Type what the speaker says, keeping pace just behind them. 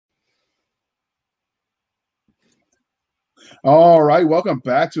All right, welcome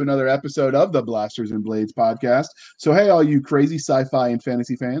back to another episode of the Blasters and Blades podcast. So, hey, all you crazy sci-fi and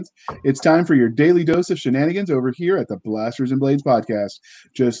fantasy fans, it's time for your daily dose of shenanigans over here at the Blasters and Blades podcast.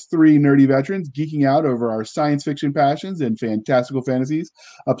 Just three nerdy veterans geeking out over our science fiction passions and fantastical fantasies,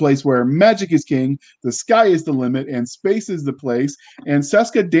 a place where magic is king, the sky is the limit, and space is the place, and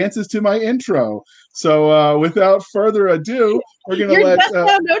Seska dances to my intro. So, without further ado, we're going to You're just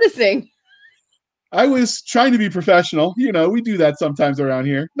now noticing. I was trying to be professional. You know, we do that sometimes around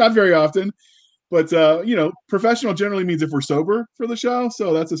here. Not very often. But, professional generally means if we're sober for the show.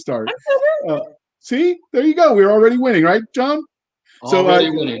 So that's a start. See? There you go. We're already winning, right, John? Already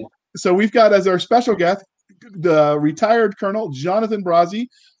winning. So we've got as our special guest the retired Colonel Jonathan Brazee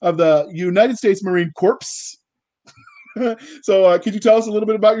of the United States Marine Corps. So could you tell us a little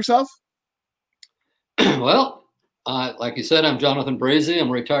bit about yourself? Well, like you said, I'm Jonathan Brazee. I'm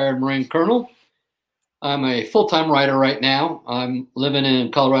a retired Marine Colonel. I'm a full-time writer right now. I'm living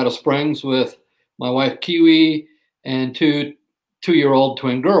in Colorado Springs with my wife, Kiwi, and two-year-old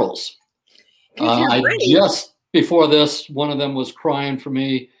twin girls. Just before this, one of them was crying for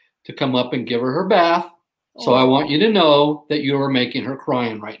me to come up and give her bath. So I want you to know that you are making her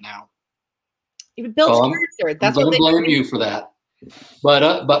crying right now. It builds character. That's I'm going to blame you for that.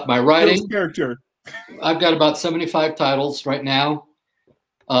 But my writing, character. I've got about 75 titles right now.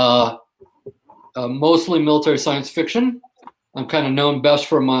 Mostly military science fiction. I'm kind of known best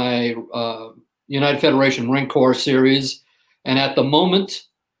for my United Federation Marine Corps series, and at the moment,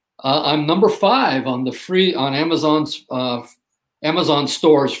 I'm number 5 on the Amazon's Amazon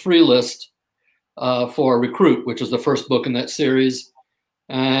Store's free list for Recruit, which is the first book in that series.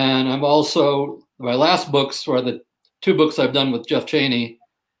 And I'm also my last books were the 2 books I've done with Jeff Cheney,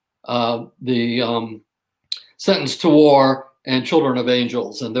 the Sentence to War and Children of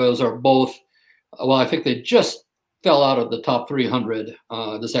Angels, and those are both. Well, I think they just fell out of the top 300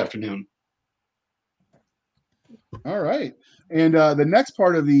 this afternoon. All right. And the next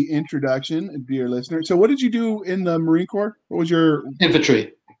part of the introduction, dear listener. So what did you do in the Marine Corps? What was your...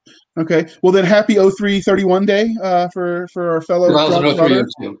 Infantry. Okay. Well, then happy 0331 day for our fellow... I was an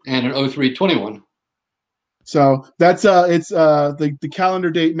 0302 and an 0321. So that's the calendar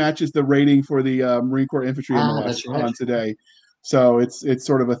date matches the rating for the Marine Corps Infantry MLS on today. So it's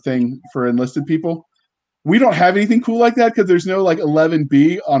sort of a thing for enlisted people. We don't have anything cool like that because there's no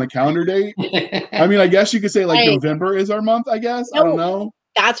 11B on a calendar date. I mean, I guess you could say November is our month, I guess. No, I don't know.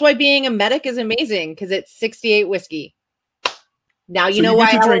 That's why being a medic is amazing because it's 68 whiskey. Now you know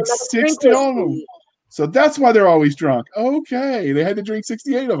why I drink 60 of them. So that's why they're always drunk. Okay, they had to drink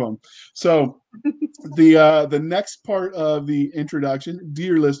 68 of them. So the next part of the introduction,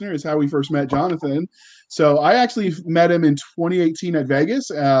 dear listener, is how we first met Jonathan. So I actually met him in 2018 at Vegas,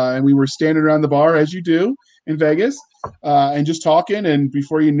 and we were standing around the bar as you do in Vegas, and just talking. And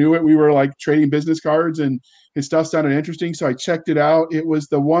before you knew it, we were trading business cards, and his stuff sounded interesting. So I checked it out. It was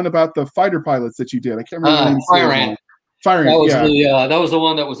the one about the fighter pilots that you did. I can't remember the name. Fire Ant. That was the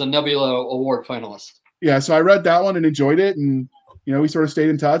one that was a Nebula Award finalist. Yeah, so I read that one and enjoyed it, and we sort of stayed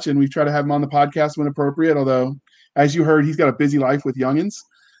in touch, and we've tried to have him on the podcast when appropriate. Although, as you heard, he's got a busy life with youngins,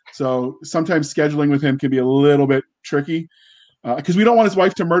 so sometimes scheduling with him can be a little bit tricky because we don't want his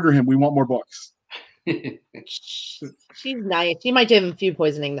wife to murder him. We want more books. She's nice. She might give him food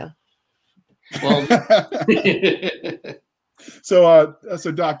poisoning though. Well,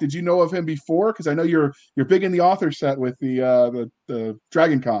 so Doc, did you know of him before? Because I know you're big in the author set with the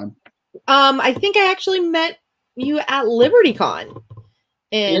Dragon Con. I think I actually met you at LibertyCon.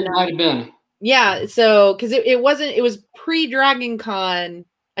 And it might have been. Yeah, so because it was pre-Dragon Con.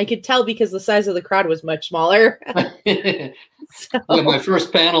 I could tell because the size of the crowd was much smaller. With my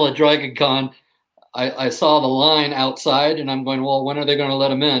first panel at Dragon Con, I saw the line outside and I'm going, well, when are they going to let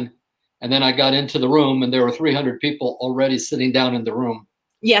them in? And then I got into the room and there were 300 people already sitting down in the room.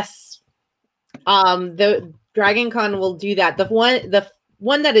 Yes. The Dragon Con will do that. The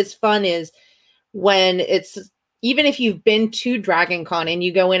one that is fun is when it's, even if you've been to Dragon Con and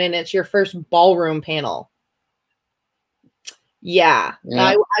you go in and it's your first ballroom panel. Yeah.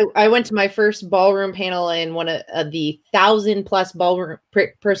 I went to my first ballroom panel in one of the 1,000+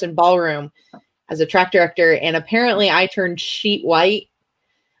 person ballroom as a track director. And apparently I turned sheet white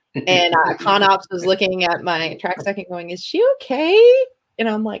and Con Ops was looking at my track second going, is she okay? And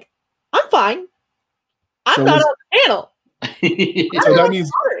I'm like, I'm fine. I'm not on the panel. So that means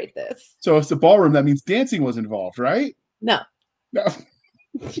moderate this. So it's a ballroom. That means dancing was involved, right? No. No.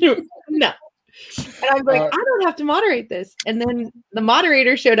 No. And I was like, I don't have to moderate this. And then the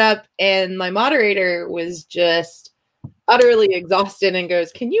moderator showed up, and my moderator was just utterly exhausted and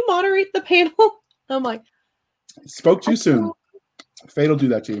goes, "Can you moderate the panel?" I'm like, Spoke too soon. Fate will do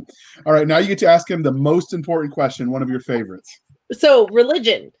that to you. All right, now you get to ask him the most important question, one of your favorites. So,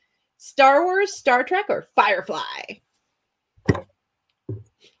 religion: Star Wars, Star Trek, or Firefly?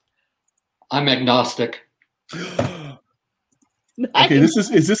 I'm agnostic. Okay,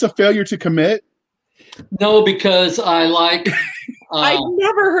 is this a failure to commit? No, because I like. I've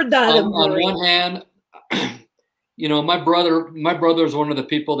never heard that. On one hand, my brother is one of the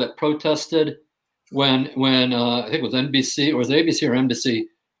people that protested when I think it was NBC, or was it ABC or NBC,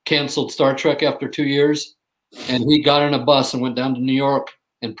 canceled Star Trek after 2 years, and he got on a bus and went down to New York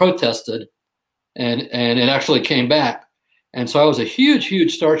and protested, and it actually came back. And so I was a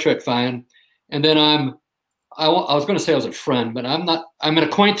huge Star Trek fan, and then I was going to say I was a friend, but I'm not. I'm an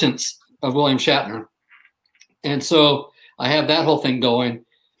acquaintance of William Shatner, and so I have that whole thing going.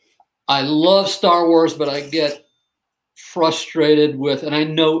 I love Star Wars, but I get frustrated with, and I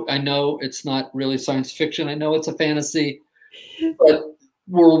know it's not really science fiction. I know it's a fantasy, but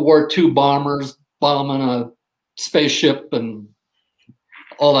World War II bombers bombing a spaceship and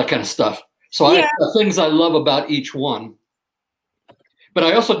all that kind of stuff. So the things I love about each one, but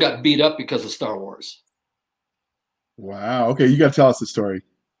I also got beat up because of Star Wars. Wow. Okay, you got to tell us the story.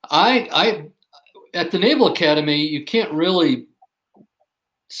 I at the Naval Academy, you can't really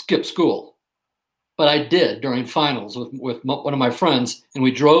skip school, but I did during finals with one of my friends, and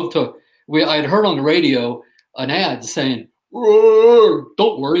we drove to. I had heard on the radio an ad saying,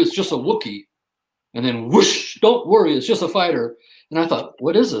 "Don't worry, it's just a Wookiee," and then whoosh, "Don't worry, it's just a fighter." And I thought,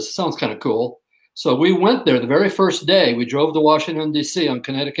 what is this? Sounds kind of cool. So we went there the very first day. We drove to Washington, D.C. on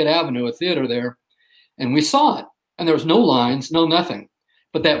Connecticut Avenue, a theater there, and we saw it. And there was no lines, no nothing.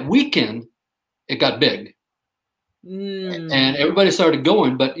 But that weekend, it got big. And everybody started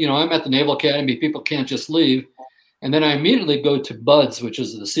going. But, I'm at the Naval Academy. People can't just leave. And then I immediately go to BUD/S, which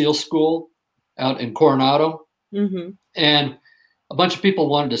is the SEAL school out in Coronado. Mm-hmm. And a bunch of people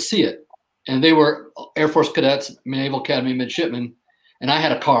wanted to see it. And they were Air Force cadets, Naval Academy midshipmen. And I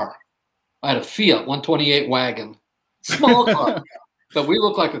had a car. I had a Fiat 128 wagon. Small car. But we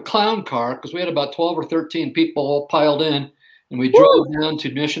looked like a clown car because we had about 12 or 13 people all piled in. And we drove down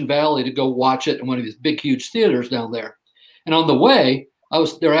to Mission Valley to go watch it in one of these big, huge theaters down there. And on the way,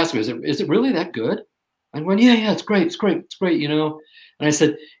 they're asking me, is it really that good? I'm going, yeah, it's great, And I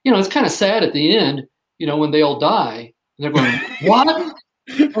said, it's kind of sad at the end, when they all die. And they're going, what?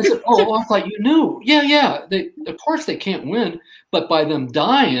 I said, I thought you knew. Yeah. Of course they can't win, but by them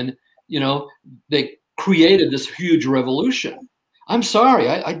dying, they created this huge revolution. I'm sorry,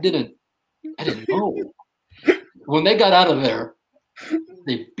 I didn't know. When they got out of there,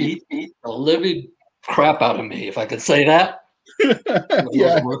 they beat the living crap out of me, if I could say that. It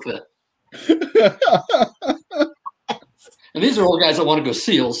wasn't worth it. And these are all guys that want to go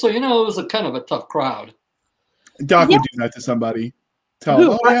SEAL, so it was a kind of a tough crowd. Doc would do that to somebody. Tell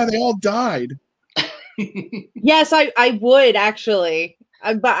them, they all died. Yes, I would actually.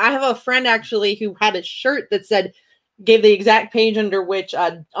 But I have a friend actually who had a shirt that gave the exact page on which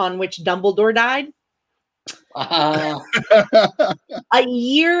Dumbledore died. A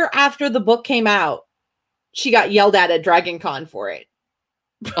year after the book came out, she got yelled at Dragon Con for it.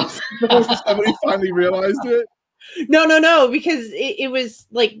 Somebody finally realized it? No, because it was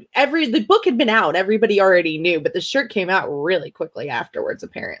like the book had been out. Everybody already knew, but the shirt came out really quickly afterwards,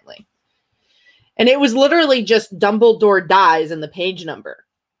 apparently. And it was literally just Dumbledore dies and the page number.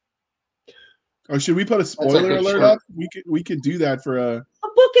 Oh, should we put a spoiler alert up? We could do that for a...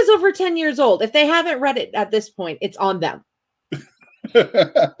 The book is over 10 years old. If they haven't read it at this point, it's on them. All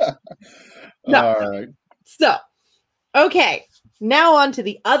right. So, okay. Now on to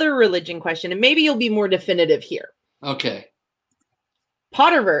the other religion question, and maybe you'll be more definitive here. Okay.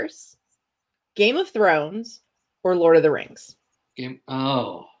 Potterverse, Game of Thrones, or Lord of the Rings?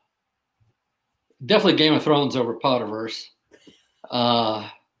 Definitely Game of Thrones over Potterverse. I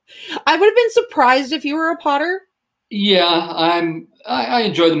would have been surprised if you were a Potter. Yeah, I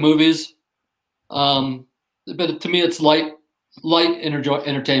enjoy the movies, but to me it's light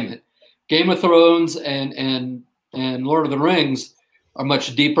entertainment. Game of Thrones and Lord of the Rings are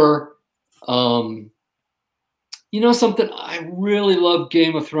much deeper. Something, I really love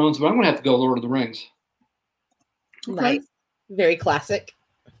Game of Thrones, but I'm going to have to go Lord of the Rings. Nice. Very classic.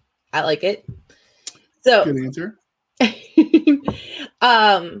 I like it. So, good answer.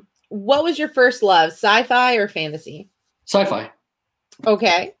 What was your first love, sci-fi or fantasy? Sci-fi.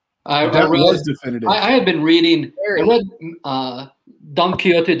 Okay. That was definitive. I had been reading. I read Don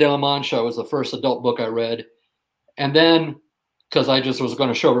Quixote de la Mancha was the first adult book I read, and then because I just was going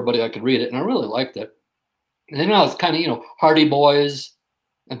to show everybody I could read it, and I really liked it. And then I was kind of Hardy Boys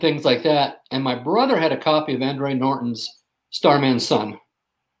and things like that. And my brother had a copy of Andre Norton's Starman's Son.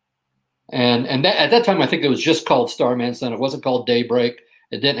 And that, at that time, I think it was just called Starman's Son. It wasn't called Daybreak.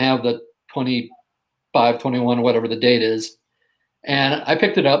 It didn't have the 25, 21, or whatever the date is. And I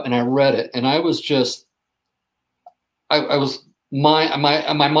picked it up and I read it, and I was just, I was mind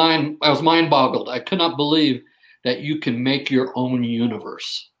boggled. I could not believe that you can make your own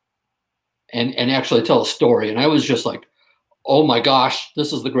universe and actually tell a story. And I was just like, oh my gosh,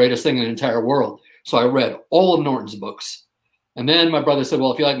 this is the greatest thing in the entire world. So I read all of Norton's books. And then my brother said,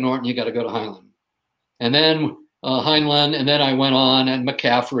 well, if you like Norton, you got to go to Heinlein. And then Heinlein, and then I went on, and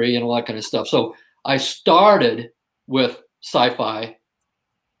McCaffrey and all that kind of stuff. So I started with sci-fi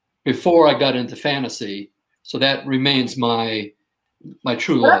before I got into fantasy. So that remains my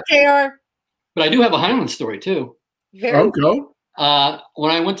true love. JR. But I do have a Heinlein story too. Go.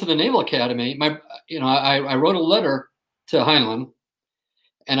 When I went to the Naval Academy, I wrote a letter to Heinlein,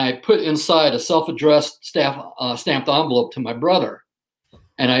 and I put inside a self-addressed stamped envelope to my brother,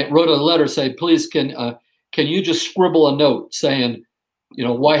 and I wrote a letter saying, "Please, can you just scribble a note saying,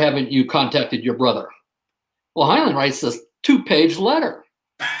 why haven't you contacted your brother?" Well, Heinlein writes this 2-page letter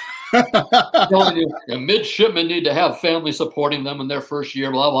telling you midshipmen need to have family supporting them in their first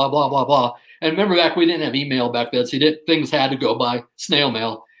year, blah blah blah blah blah. And remember, we didn't have email back then, so things had to go by snail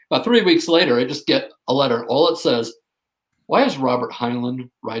mail. About 3 weeks later, I just get a letter. All it says, "Why is Robert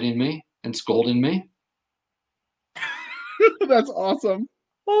Heinlein writing me and scolding me?" That's awesome.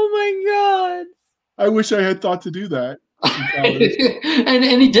 Oh my God. I wish I had thought to do that.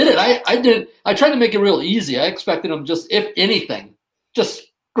 and he did it. I tried to make it real easy. I expected him just, if anything, just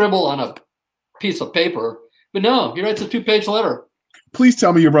scribble on a piece of paper. But no, he writes a 2-page letter. Please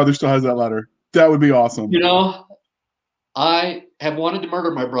tell me your brother still has that letter. That would be awesome. I have wanted to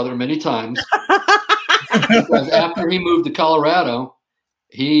murder my brother many times. Because after he moved to Colorado,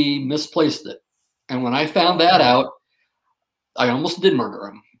 he misplaced it. And when I found that out, I almost did murder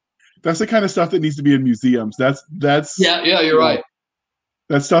him. That's the kind of stuff that needs to be in museums. That's yeah, you're right.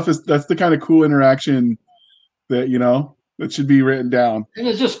 That's the kind of cool interaction that that should be written down. And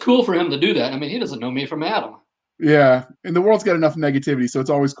it's just cool for him to do that. I mean, he doesn't know me from Adam. Yeah, and the world's got enough negativity, so it's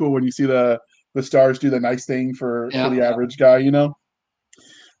always cool when you see the stars do the nice thing for the average guy,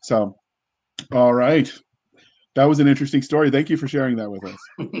 So, all right, that was an interesting story. Thank you for sharing that with us.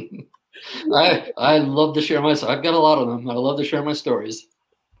 I love to share I've got a lot of them. I love to share my stories.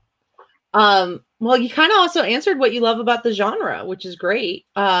 Well, you kind of also answered what you love about the genre, which is great.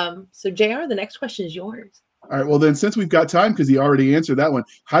 So JR, the next question is yours. All right. Well, then, since we've got time, because he already answered that one,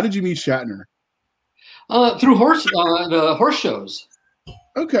 how did you meet Shatner? Through the horse shows.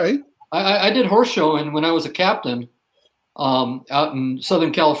 Okay. I did horse showing when I was a captain out in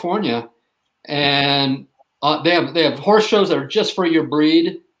Southern California, and they have horse shows that are just for your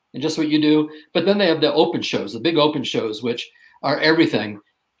breed and just what you do. But then they have the open shows, the big open shows, which are everything.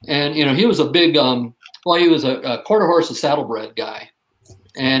 And he was a big he was a quarter horse and saddlebred guy,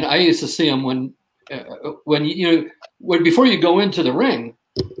 and I used to see him when before you go into the ring,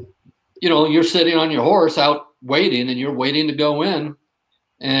 you're sitting on your horse out waiting, and you're waiting to go in,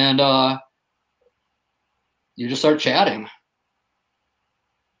 and you just start chatting.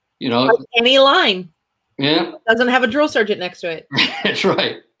 Like any line. Yeah. Doesn't have a drill sergeant next to it. That's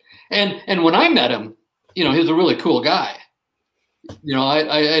right. And when I met him, he was a really cool guy.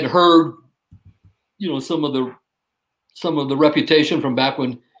 I had heard, some of the reputation from back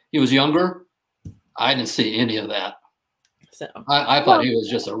when he was younger. I didn't see any of that. So I thought he was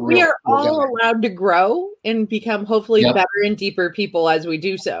just a real. We are cool all guy. allowed to grow and become hopefully Yep. better and deeper people as we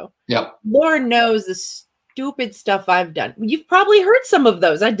do so. Yep. Lord knows the stupid stuff I've done. You've probably heard some of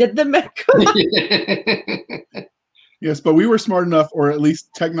those. I did them at Yes, but we were smart enough, or at least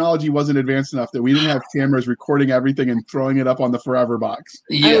technology wasn't advanced enough that we didn't have cameras recording everything and throwing it up on the Forever box.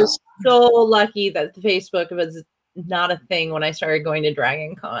 I was so lucky that Facebook was not a thing when I started going to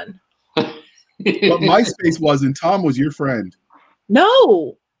Dragon Con. But MySpace wasn't. Tom was your friend.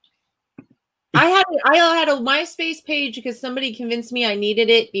 No. I had a MySpace page because somebody convinced me I needed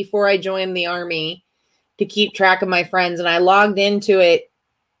it before I joined the Army to keep track of my friends, and I logged into it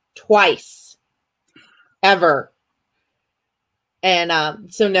twice ever. And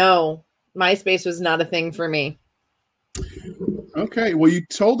so no, MySpace was not a thing for me. Okay. Well, you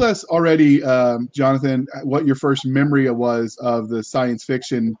told us already, Jonathan, what your first memory was of the science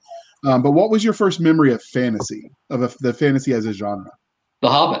fiction. But what was your first memory of fantasy, the fantasy as a genre? The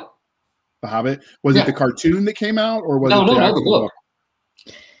Hobbit. The Hobbit? Was it the cartoon that came out, or was it the actual book?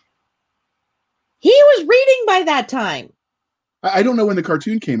 He was reading by that time. I don't know when the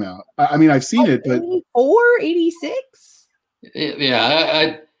cartoon came out. I mean, I've seen it, but 84, 86?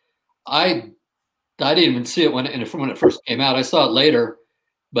 Yeah, I didn't even see it when it first came out. I saw it later,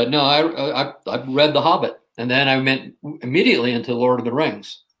 but no, I read The Hobbit, and then I went immediately into Lord of the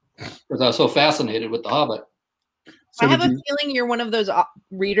Rings because I was so fascinated with The Hobbit. So I have a feeling you're one of those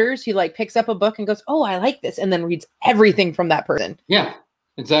readers who like picks up a book and goes, "Oh, I like this," and then reads everything from that person. Yeah,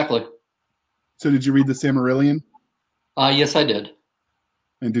 exactly. So did you read The Silmarillion? Yes, I did.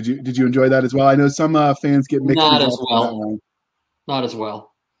 And did you enjoy that as well? I know some fans get mixed Not results as well. on that one. Not as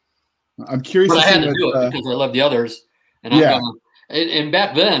well. I'm curious. But I had to do it because I love the others, and yeah. And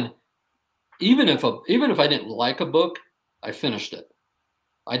back then, even if I didn't like a book, I finished it.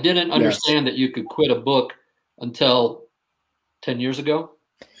 I didn't understand that you could quit a book until 10 years ago.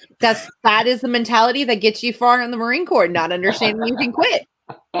 That is the mentality that gets you far in the Marine Corps, not understanding you can quit.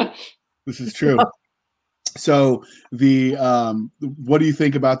 This is true. So what do you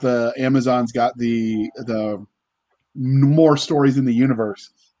think about the Amazon's got the more stories in the universe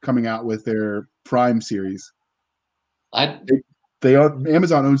coming out with their Prime series?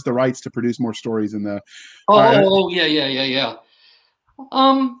 Amazon owns the rights to produce more stories in the. Yeah.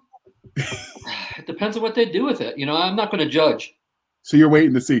 It depends on what they do with it. I'm not going to judge. So you're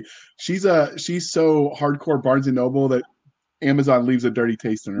waiting to see. She's so hardcore Barnes and Noble that Amazon leaves a dirty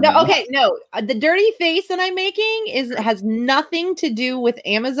taste in her mouth. Okay, no. The dirty face that I'm making has nothing to do with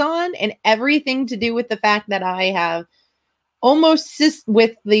Amazon and everything to do with the fact that I have almost,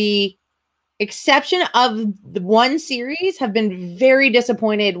 with the exception of the one series, have been very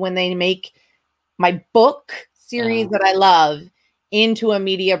disappointed when they make my book series that I love into a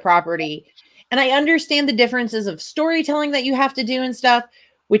media property. And I understand the differences of storytelling that you have to do and stuff,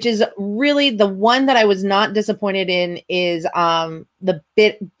 which is really the one that I was not disappointed in is the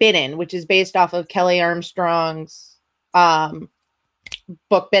Bidden, which is based off of Kelly Armstrong's book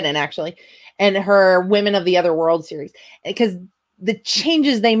Bidden, actually, and her Women of the Other World series. Because the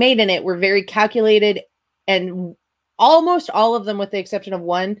changes they made in it were very calculated, and almost all of them, with the exception of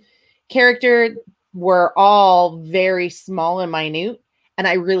one character, were all very small and minute. And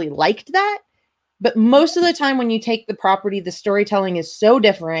I really liked that. But most of the time when you take the property, the storytelling is so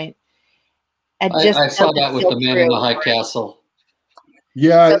different. I saw that with The Man in the High Castle.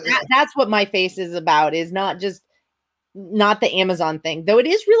 Yeah. So that's what my face is about, is not the Amazon thing. Though it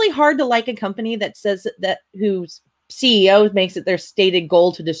is really hard to like a company that says that whose CEO makes it their stated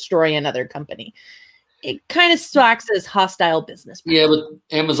goal to destroy another company. It kind of strikes as hostile business. Yeah, but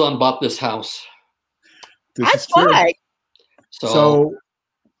Amazon bought this house. That's why. So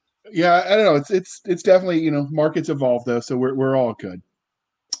yeah, I don't know. It's definitely, markets evolve though, so we're all good.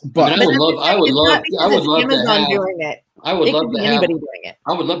 But I would love Amazon doing it. I would love to have anybody doing it.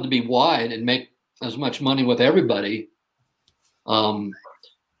 I would love to be wide and make as much money with everybody.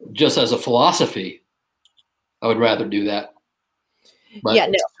 Just as a philosophy, I would rather do that. But yeah,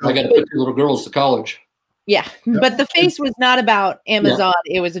 no. I got to put 2 little girls to college. Yeah, but the face was not about Amazon.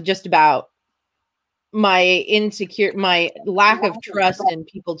 Yeah. It was just about my lack of trust in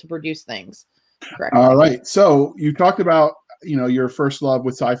people to produce things correctly. All right. So you talked about, your first love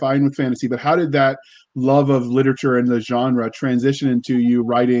with sci-fi and with fantasy, but how did that love of literature and the genre transition into you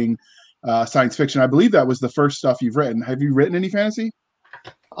writing science fiction? I believe that was the first stuff you've written. Have you written any fantasy?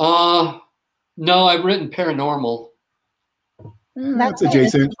 No, I've written paranormal. That's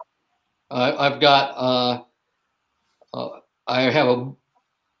adjacent. I've got I have a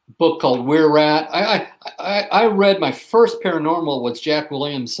book called We're Rat. I read my first paranormal was Jack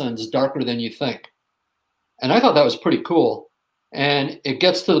Williamson's Darker Than You Think. And I thought that was pretty cool. And it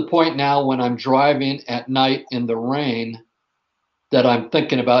gets to the point now when I'm driving at night in the rain that I'm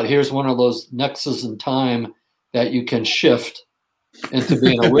thinking about, here's one of those nexus in time that you can shift into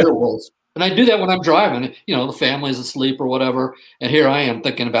being a werewolf. And I do that when I'm driving, the family's asleep or whatever. And here I am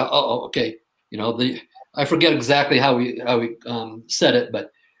thinking about, okay. I forget exactly how we said it,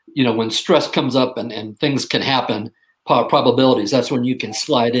 but when stress comes up and things can happen, probabilities, that's when you can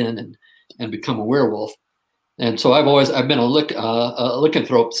slide in and become a werewolf. And so I've been a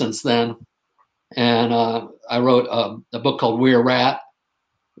lycanthrope since then. And I wrote a book called We're Rat,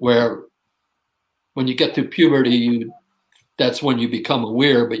 where when you get through puberty, that's when you become a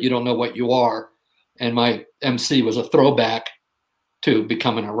weir, but you don't know what you are. And my MC was a throwback to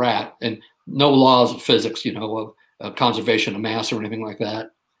becoming a rat, and no laws of physics, of conservation of mass or anything like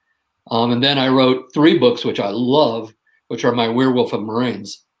that. And then I wrote 3 books, which I love, which are my Werewolf of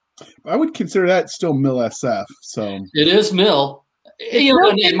Marines. I would consider that still Mill SF. So it is Mill.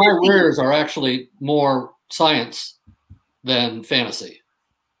 And my weirs are actually more science than fantasy.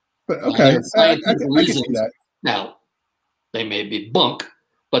 But okay, I can see that. Now, they may be bunk,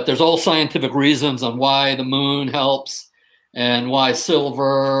 but there's all scientific reasons on why the moon helps and why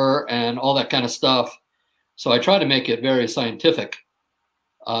silver and all that kind of stuff. So I try to make it very scientific.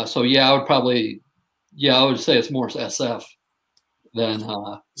 So yeah, I would say it's more SF than.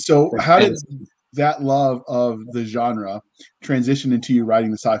 So than how did fantasy. that love of the genre transition into you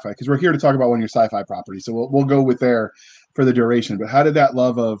writing the sci-fi? Because we're here to talk about one of your sci-fi properties, so we'll go with there for the duration. But how did that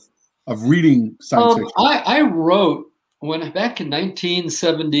love of reading science fiction? I wrote back in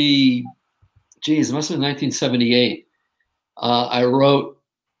 1970. Geez, it must have been 1978. I wrote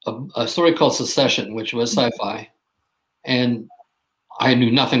a story called Secession, which was sci-fi, and I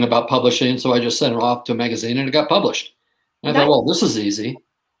knew nothing about publishing, so I just sent it off to a magazine, and it got published. And I thought, well, this is easy,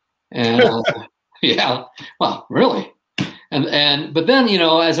 and yeah, well, really, but then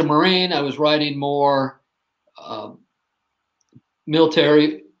as a Marine, I was writing more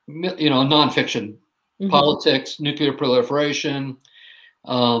military, nonfiction, politics, nuclear proliferation.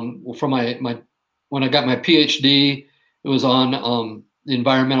 From when I got my PhD, it was on the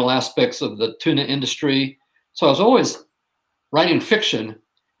environmental aspects of the tuna industry. So I was always writing fiction,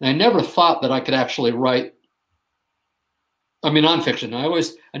 and I never thought that I could actually write. I mean, nonfiction.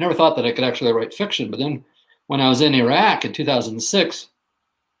 I never thought that I could actually write fiction. But then, when I was in Iraq in 2006,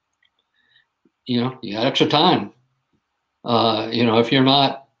 you had extra time. If you're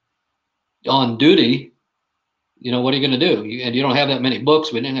not on duty, what are you going to do? And you don't have that many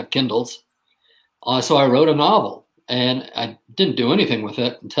books. We didn't have Kindles. So I wrote a novel, and I didn't do anything with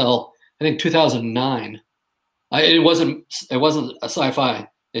it until I think 2009. It wasn't a sci-fi.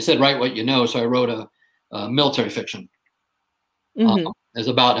 They said write what you know, so I wrote a military fiction. It's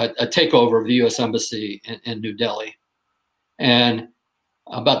about a takeover of the U.S. Embassy in New Delhi, and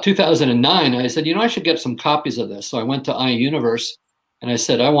about 2009, I said, I should get some copies of this. So I went to iUniverse, and I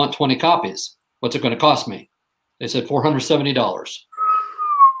said, I want 20 copies. What's it going to cost me? They said $470.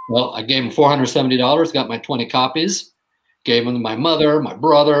 Well, I gave them $470, got my 20 copies, gave them to my mother, my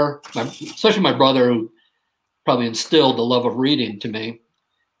brother, especially my brother, who probably instilled the love of reading to me.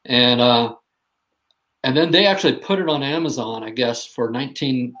 And then they actually put it on Amazon, I guess, for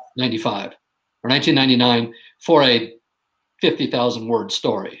 1995 or 1999 for a 50,000 word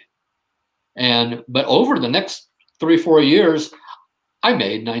story. But over the next 3-4 years, I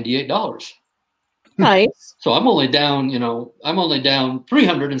made $98. Nice. So I'm only down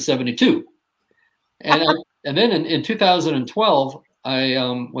 372. And then in 2012,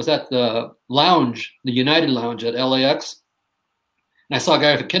 I was at the lounge, the United Lounge at LAX, and I saw a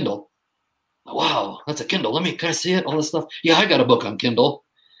guy with a Kindle. Wow, that's a Kindle. Can I see it? All this stuff. Yeah, I got a book on Kindle.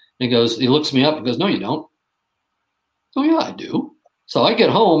 And he looks me up and goes, no, you don't. Oh, yeah, I do. So I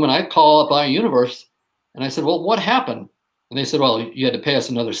get home and I call up iUniverse and I said, well, what happened? And they said, well, you had to pay us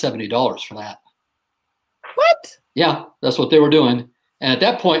another $70 for that. What? Yeah, that's what they were doing. And at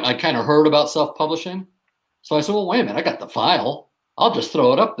that point, I kind of heard about self-publishing. So I said, well, wait a minute, I got the file. I'll just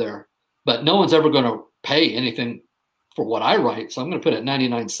throw it up there. But no one's ever going to pay anything for what I write. So I'm going to put it at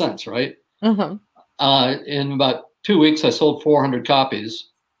 99 cents, right? In about 2 weeks, I sold 400 copies.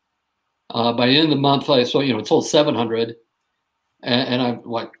 By the end of the month, it sold 700. And I'm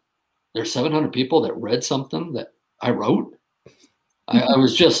like, there's 700 people that read something that I wrote. I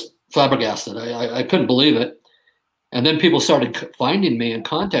was just flabbergasted. I couldn't believe it. And then people started finding me and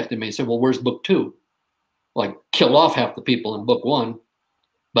contacting me and said, well, where's book 2? Like, killed off half the people in book 1.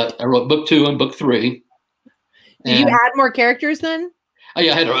 But I wrote book 2 and book 3. Did you add more characters then? I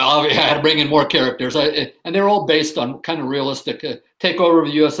had to bring in more characters. And they're all based on kind of realistic takeover of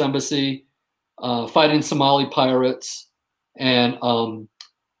the U.S. Embassy, fighting Somali pirates, and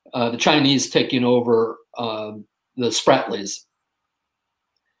the Chinese taking over the Spratlys.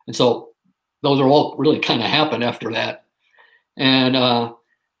 And so those are all really kind of happened after that. And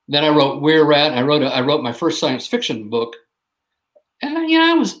then I wrote We're Rat. I wrote my first science fiction book. And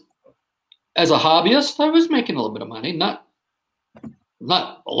I was, as a hobbyist, I was making a little bit of money, not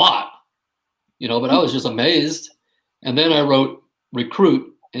a lot, but I was just amazed. And then I wrote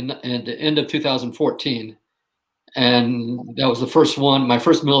Recruit in the end of 2014. And that was the first one, my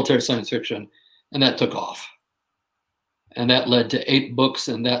first military science fiction. And that took off. And that led to 8 books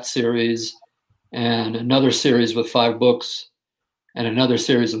in that series, and another series with 5 books, and another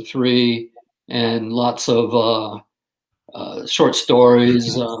series of 3, and lots of short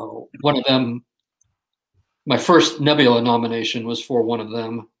stories. One of them, my first Nebula nomination was for one of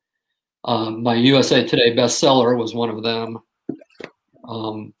them. My USA Today bestseller was one of them.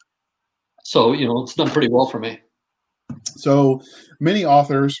 So, it's done pretty well for me. So many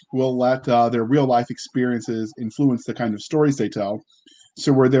authors will let their real life experiences influence the kind of stories they tell.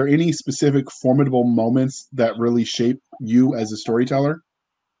 So were there any specific formidable moments that really shape you as a storyteller?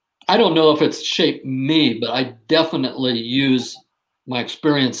 I don't know if it's shaped me, but I definitely use my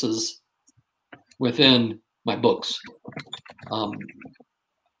experiences within my books.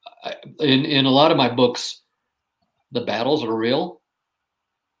 In a lot of my books, the battles are real.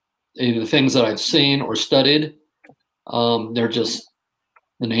 Either the things that I've seen or studied, they're just,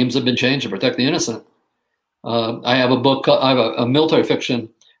 the names have been changed to protect the innocent. I have a book, I have a military fiction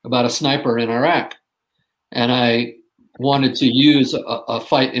about a sniper in Iraq. And I wanted to use a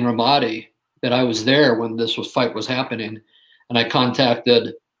fight in Ramadi that I was there when this fight was happening. And I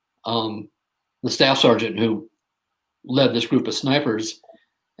contacted the staff sergeant who led this group of snipers.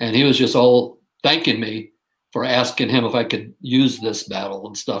 And he was just all thanking me for asking him if I could use this battle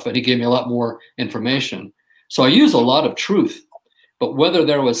and stuff. And he gave me a lot more information. So I use a lot of truth, but whether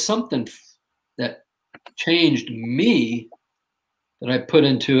there was something that changed me that I put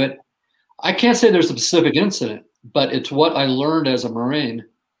into it, I can't say there's a specific incident, but it's what I learned as a Marine.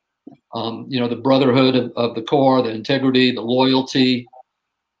 The brotherhood of the Corps, the integrity, the loyalty.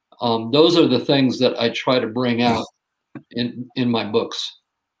 Those are the things that I try to bring out in my books.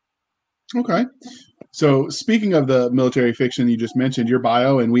 Okay. So speaking of the military fiction, you just mentioned your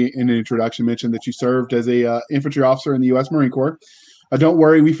bio, and we in the introduction mentioned that you served as a infantry officer in the U.S. Marine Corps. Don't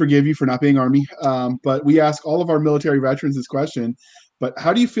worry, we forgive you for not being Army. But we ask all of our military veterans this question. But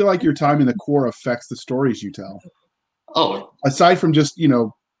how do you feel like your time in the Corps affects the stories you tell? Oh, aside from just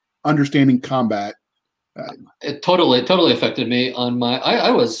understanding combat, it totally affected me.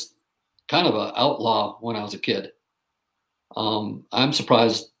 I was kind of an outlaw when I was a kid. I'm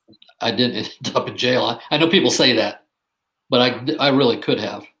surprised I didn't end up in jail. I know people say that, but I really could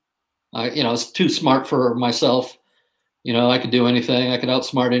have. I was too smart for myself. I could do anything. I could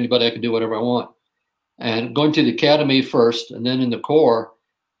outsmart anybody. I could do whatever I want. And going to the academy first and then in the Corps,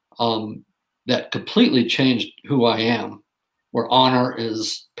 that completely changed who I am, where honor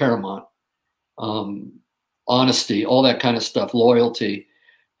is paramount, honesty, all that kind of stuff, loyalty.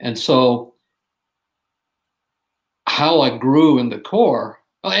 And so how I grew in the Corps,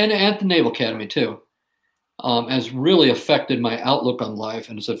 and at the Naval Academy too, has really affected my outlook on life,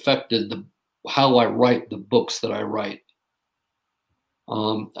 and has affected how I write the books that I write.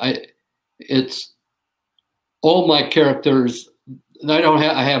 It's all my characters.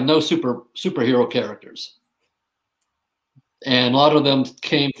 I have no superhero characters, and a lot of them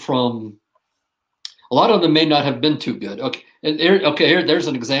may not have been too good. There's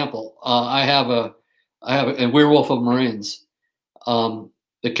an example. I have a Werewolf of Marines.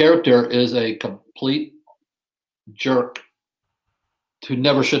 The character is a complete jerk who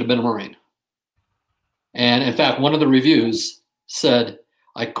never should have been a Marine. And in fact, one of the reviews said,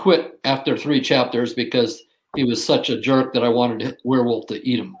 I quit after 3 chapters because he was such a jerk that I wanted Werewolf to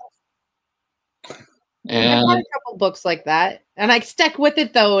eat him. And I've had a couple books like that, and I stuck with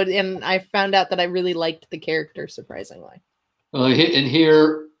it though, and I found out that I really liked the character, surprisingly. In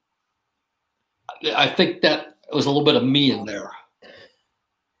here, I think that was a little bit of me in there,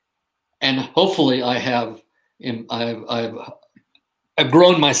 and hopefully I've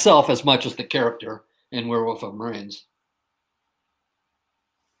grown myself as much as the character in Werewolf of Marines.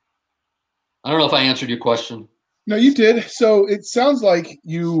 I don't know if I answered your question. No, you did. So it sounds like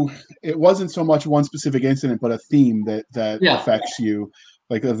it wasn't so much one specific incident, but a theme that affects you,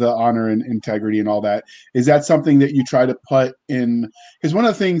 like the honor and integrity and all that. Is that something that you try to put in? Because one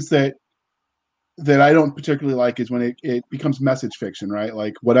of the things that I don't particularly like is when it becomes message fiction, right?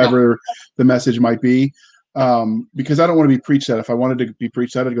 Like whatever the message might be. Because I don't want to be preached at. If I wanted to be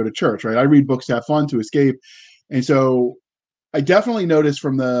preached at, I'd go to church, right? I read books to have fun, to escape. And so I definitely noticed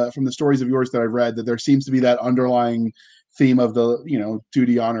from the stories of yours that I've read that there seems to be that underlying theme of the,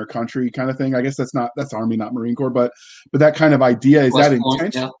 duty, honor, country kind of thing. I guess that's Army, not Marine Corps, but that kind of idea, is that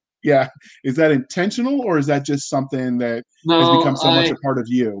intentional? Yeah. Is that intentional, or is that just something that has become so much a part of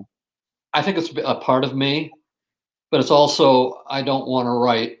you? I think it's a part of me, but it's also, I don't want to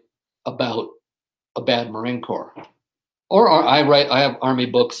write about a bad Marine Corps. Or I have Army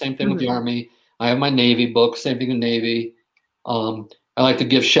books, same thing with the Army. I have my Navy books, same thing with Navy. I like to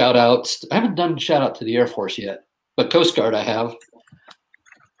give shout outs. I haven't done shout out to the Air Force yet, but Coast Guard I have.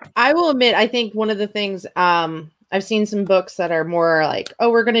 I will admit, I think one of the things, I've seen some books that are more like,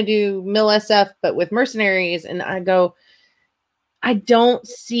 oh, we're going to do Mil SF, but with mercenaries. And I go, I don't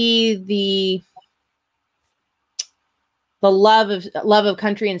see the love of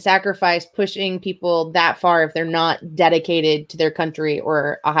country and sacrifice pushing people that far if they're not dedicated to their country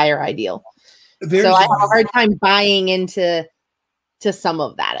or a higher ideal. So I have a hard time buying into some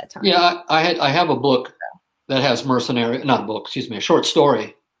of that at times. Yeah, I have a book that has a short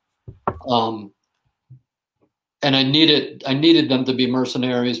story. and I needed them to be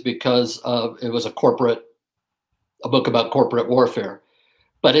mercenaries because it was a book about corporate warfare.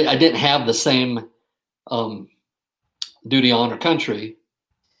 But I didn't have the same duty, honor, country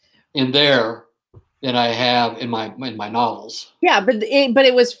in there than I have in my novels. Yeah, but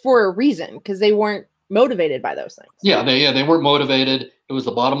it was for a reason, because they weren't motivated by those things. Yeah, they weren't motivated. It was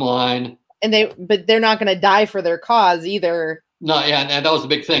the bottom line. And they're not going to die for their cause either. No, yeah, and that was the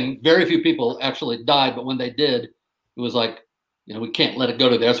big thing. Very few people actually died, but when they did, it was like, we can't let it go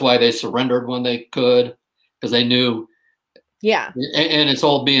to there. That's why they surrendered when they could, because they knew. Yeah. And it's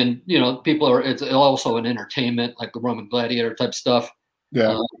all being, it's also an entertainment, like the Roman gladiator type stuff.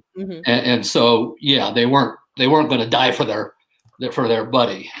 Yeah. And so, yeah, they weren't going to die for their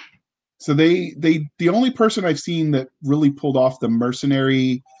buddy. So the only person I've seen that really pulled off the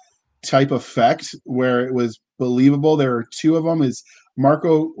mercenary type effect where it was believable, there are two of them, is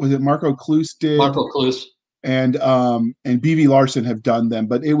Marco Kloos did. Marco Kloos. And BV Larson have done them,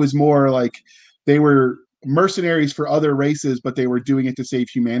 but it was more like they were mercenaries for other races, but they were doing it to save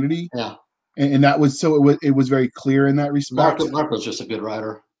humanity. Yeah. And that was, so it was very clear in that respect. Marco's just a good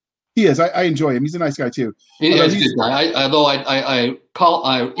writer. He is. I enjoy him. He's a nice guy too. He's a good guy. Although I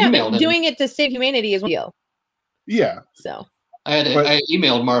emailed him. Doing it to save humanity is real. Yeah. So I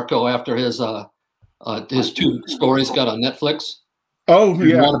emailed Marco after his 2 stories got on Netflix. Oh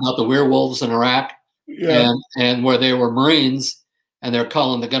yeah. One about the werewolves in Iraq. Yeah. And where they were Marines and they're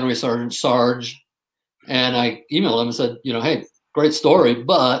calling the gunnery sergeant Sarge. And I emailed him and said, hey, great story,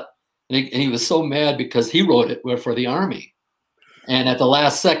 but and he was so mad because he wrote it for the Army. And at the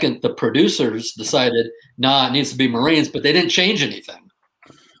last second, the producers decided, it needs to be Marines, but they didn't change anything.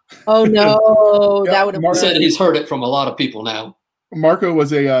 Oh no, that would have said he's heard it from a lot of people now. Marco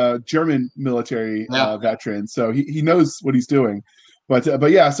was a German military veteran, so he knows what he's doing.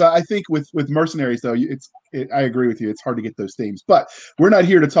 But yeah, so I think with mercenaries though, I agree with you. It's hard to get those themes, but we're not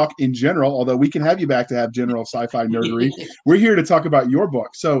here to talk in general. Although we can have you back to have general sci-fi nerdery. We're here to talk about your book.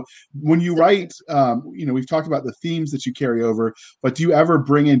 So when you write, we've talked about the themes that you carry over, but do you ever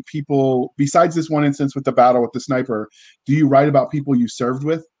bring in people besides this one instance with the battle with the sniper? Do you write about people you served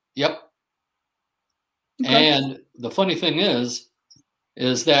with? Yep. Okay. And the funny thing is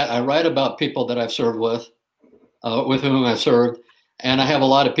that I write about people that I've served with whom I've served. And I have a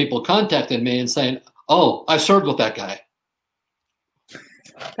lot of people contacting me and saying, "Oh, I served with that guy.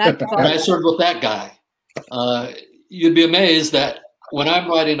 I served with that guy." You'd be amazed that when I'm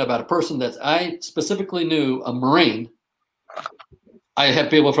writing about a person that I specifically knew, a Marine, I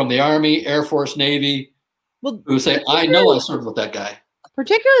have people from the Army, Air Force, Navy, who say, "I know I served with that guy."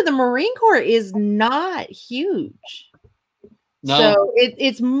 Particularly the Marine Corps is not huge. No. So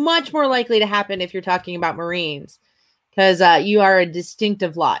it's much more likely to happen if you're talking about Marines. Because you are a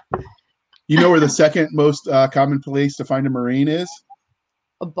distinctive lot. You know where the second most common place to find a Marine is?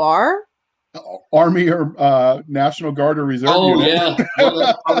 A bar? Army or National Guard or Reserve. Oh, yeah.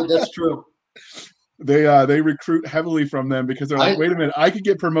 Well, that's true. They recruit heavily from them because they're like, wait a minute, I could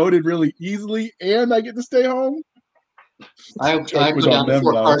get promoted really easily and I get to stay home. I go down to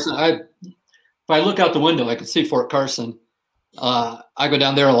Fort Carson. If I look out the window, I can see Fort Carson. I go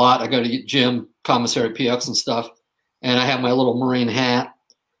down there a lot. I go to gym, commissary, PX and stuff. And I have my little Marine hat,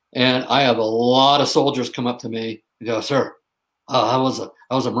 and I have a lot of soldiers come up to me and go, "Sir, I was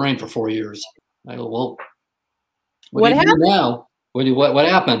a Marine for 4 years." I go, "Well, what happened now? What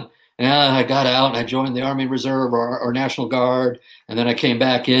happened?" And I got out and I joined the Army Reserve or National Guard, and then I came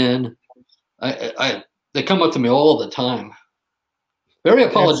back in. They come up to me all the time, very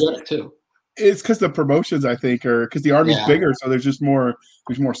apologetic too. It's because the promotions, I think, are because the Army's bigger, so there's more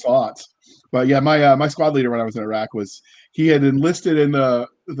slots. But yeah, my squad leader when I was in Iraq he had enlisted in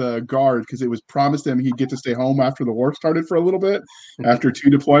the Guard because it was promised him he'd get to stay home after the war started for a little bit, after 2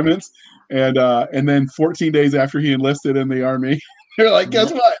 deployments, and then 14 days after he enlisted in the Army, they're like,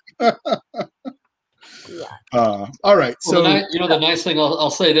 guess what? All right. So the nice thing,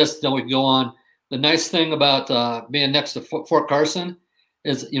 I'll say this, then we can go on. The nice thing about being next to Fort Carson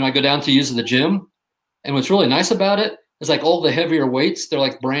is, I go down to use the gym, and what's really nice about it is like all the heavier weights, they're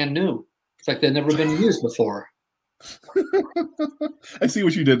like brand new. It's like they've never been used before. I see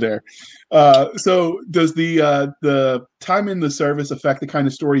what you did there. So does the time in the service affect the kind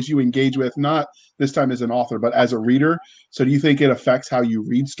of stories you engage with, not this time as an author, but as a reader? So do you think it affects how you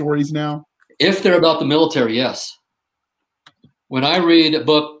read stories now? If they're about the military, yes. When I read a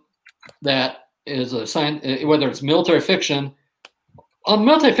book that is whether it's military fiction,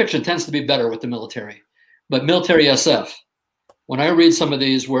 military fiction tends to be better with the military, but military SF. When I read some of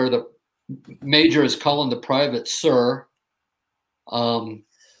these where the major is calling the private sir,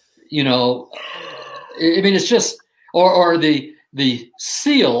 I mean, it's just, or the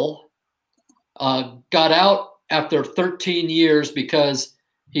SEAL got out after 13 years because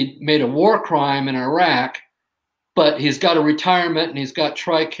he made a war crime in Iraq, but he's got a retirement and he's got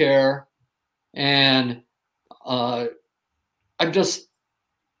TRICARE, and I'm just,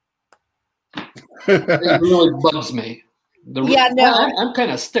 it really bugs me. I'm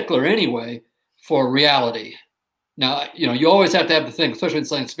kind of stickler anyway for reality. Now, you always have to have the thing, especially in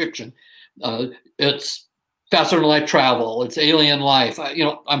science fiction. It's faster than light travel. It's alien life.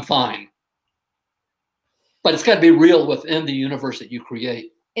 I'm fine. But it's got to be real within the universe that you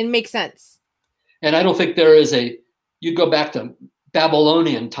create. It makes sense. And I don't think there is you go back to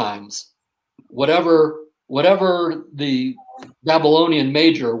Babylonian times, whatever the Babylonian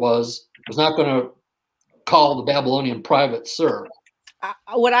major was not going to call the Babylonian private sir.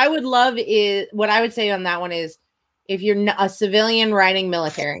 What I would say on that one is, if you're a civilian writing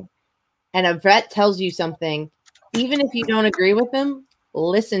military and a vet tells you something, even if you don't agree with them,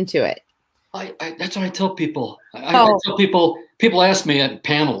 listen to it. That's what I tell people. I tell people ask me at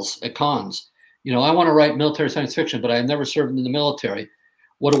panels, at cons, I want to write military science fiction, but I've never served in the military.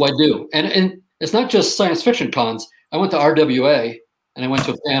 What do I do? And it's not just science fiction cons. I went to RWA and I went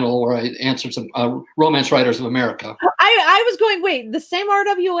to a panel where I answered some Romance Writers of America. I was going, wait, the same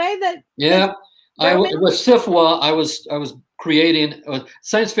RWA that? Yeah. With SIFWA, I was creating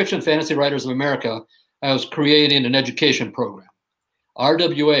Science Fiction Fantasy Writers of America. I was creating an education program.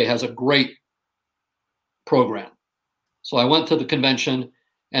 RWA has a great program. So I went to the convention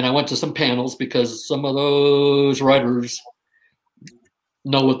and I went to some panels because some of those writers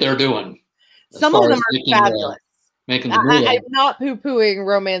know what they're doing. Some of them are fabulous. Making the movie. I'm not poo-pooing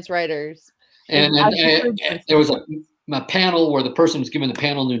romance writers. And there was a panel where the person who was giving the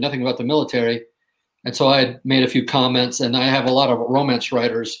panel knew nothing about the military. And so I made a few comments, and I have a lot of romance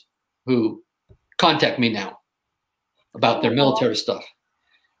writers who contact me now about their military stuff.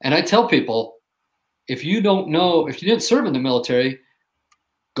 And I tell people, if you didn't serve in the military,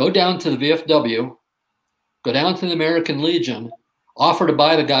 go down to the VFW, go down to the American Legion, offer to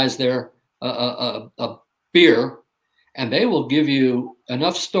buy the guys there a beer, and they will give you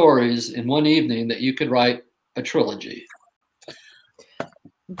enough stories in one evening that you could write a trilogy.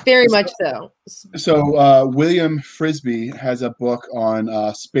 Very much so. So William Frisby has a book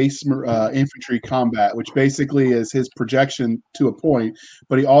on space infantry combat, which basically is his projection to a point,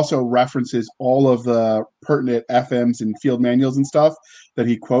 but he also references all of the pertinent FMs and field manuals and stuff that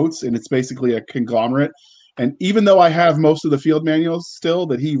he quotes, and it's basically a conglomerate. And even though I have most of the field manuals still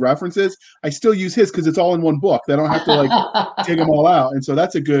that he references, I still use his because it's all in one book. I don't have to dig them all out. And so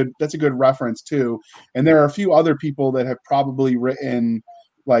that's a good reference too. And there are a few other people that have probably written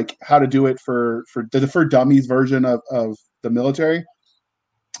like how to do it for dummies version of the military.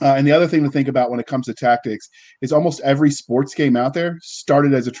 And the other thing to think about when it comes to tactics is almost every sports game out there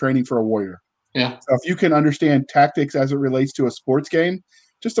started as a training for a warrior. Yeah. So if you can understand tactics as it relates to a sports game,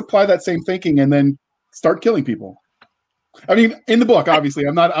 just apply that same thinking and then start killing people. I mean, in the book, obviously,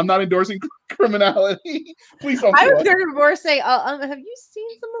 I'm not endorsing criminality. Please don't. I was going to more say, have you seen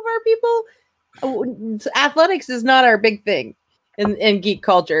some of our people? Athletics is not our big thing in geek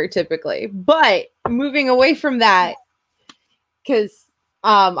culture typically, but moving away from that, because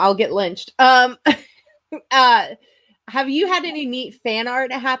I'll get lynched. Have you had any neat fan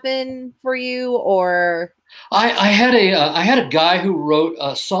art happen for you, or? I had a guy who wrote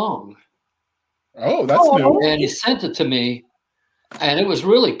a song. Oh, that's new. And he sent it to me, and it was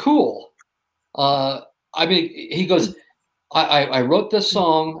really cool. I mean, he goes, I wrote this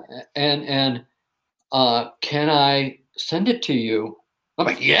song, and can I send it to you? I'm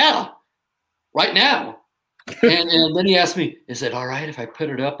like, yeah, right now. And then he asked me, is it all right if I put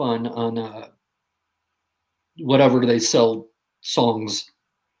it up on whatever they sell songs,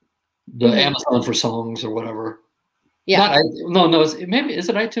 the Amazon for songs or whatever? Yeah. No. Maybe is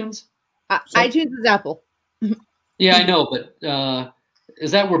it iTunes? iTunes is Apple. Yeah, I know, but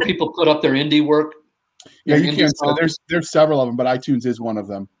is that where people put up their indie work? Yeah, you can. There's several of them, but iTunes is one of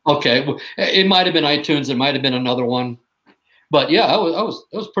them. Okay, well, it might have been iTunes. It might have been another one, but yeah, it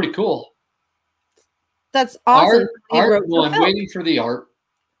was pretty cool. That's awesome. Art. Well, I'm waiting for the art.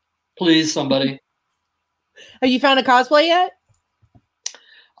 Please, somebody. Have you found a cosplay yet?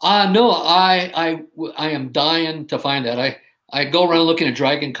 No, I am dying to find that. I go around looking at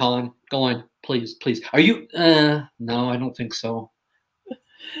Dragon Con, going, please. Are you? No, I don't think so.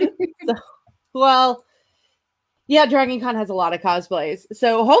 Well, yeah, Dragon Con has a lot of cosplays.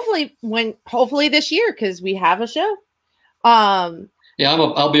 So hopefully this year, because we have a show. Yeah,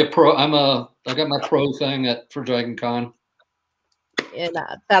 I'll be a pro. I got my pro thing for Dragon Con. And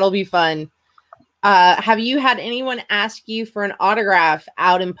that'll be fun. Have you had anyone ask you for an autograph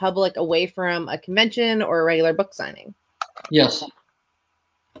out in public away from a convention or a regular book signing? Yes.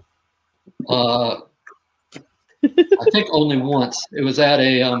 I think only once. It was at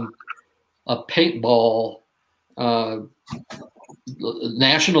a paintball,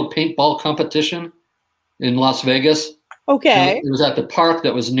 national paintball competition in Las Vegas. Okay. It was at the park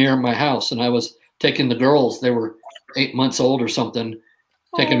that was near my house, and I was taking the girls. They were 8 months old or something.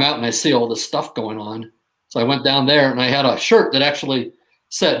 Take them out, and I see all this stuff going on. So I went down there, and I had a shirt that actually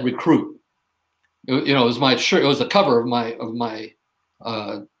said "recruit." It was my shirt. It was the cover of my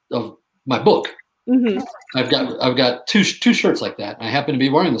book. Mm-hmm. I've got two shirts like that. And I happen to be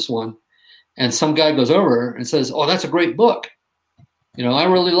wearing this one, and some guy goes over and says, "Oh, that's a great book. I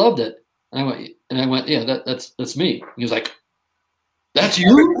really loved it." And I went, "Yeah, that's me." He was like, "That's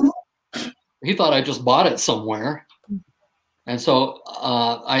you?" He thought I just bought it somewhere. And so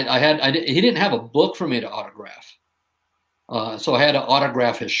he didn't have a book for me to autograph. So I had to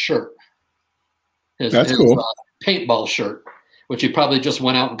autograph his shirt. That's cool. Paintball shirt, which he probably just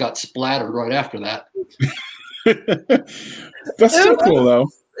went out and got splattered right after that. That's still cool, though.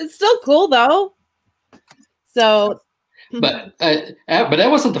 It's still cool, though. So, but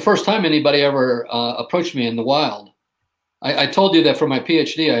that wasn't the first time anybody ever approached me in the wild. I told you that for my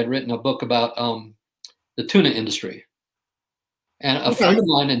PhD, I had written a book about the tuna industry. And a friend of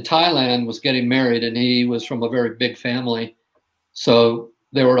mine in Thailand was getting married, and he was from a very big family. So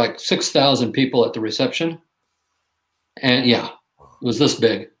there were like 6,000 people at the reception. And yeah, it was this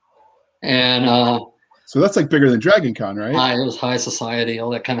big. And so that's like bigger than Dragon Con, right? It was high society, all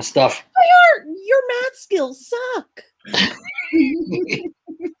that kind of stuff. Your math skills suck.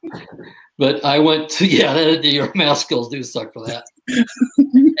 But I went to, your math skills do suck for that.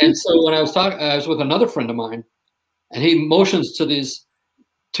 And so when I was with another friend of mine, and he motions to these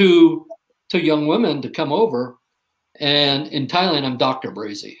two young women to come over. And in Thailand, I'm Dr.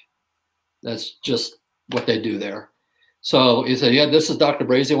 Brazee. That's just what they do there. So he said, "Yeah, this is Dr.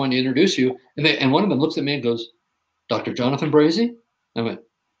 Brazee. I want to introduce you." And one of them looks at me and goes, "Dr. Jonathan Brazee?" I went,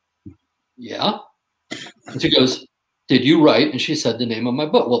 "Yeah." And she goes, "Did you write?" And she said the name of my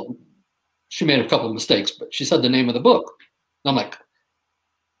book. Well, she made a couple of mistakes, but she said the name of the book. And I'm like,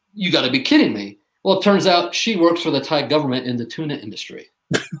 "You got to be kidding me." Well, it turns out she works for the Thai government in the tuna industry,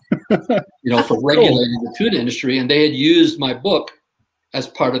 for regulating the tuna industry. And they had used my book as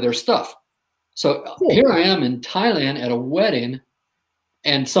part of their stuff. So here I am in Thailand at a wedding,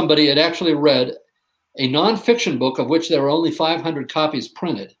 and somebody had actually read a nonfiction book of which there were only 500 copies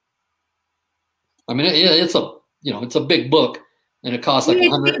printed. I mean, it's a big book, and it costs like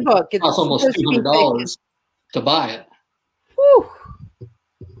it costs almost $200 to buy it. Whew.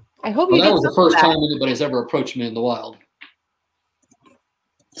 I hope that was the first time anybody's ever approached me in the wild.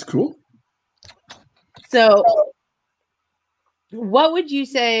 It's cool. So, what would you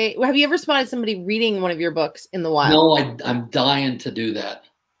say? Have you ever spotted somebody reading one of your books in the wild? No, I'm dying to do that.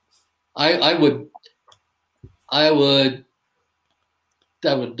 I would hug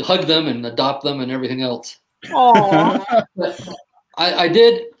them and adopt them and everything else. Aww. I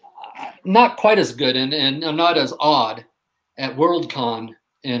did not quite as good and I'm not as odd at WorldCon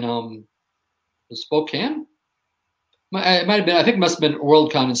in Spokane. It might have been. I think it must have been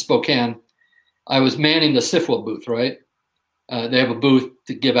WorldCon in Spokane. I was manning the SIFWA booth, right? They have a booth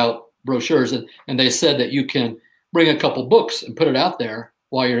to give out brochures, and they said that you can bring a couple books and put it out there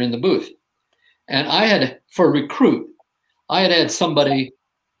while you're in the booth. And I had, for Recruit, I had somebody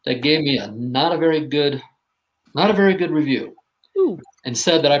that gave me not a very good review. Ooh. And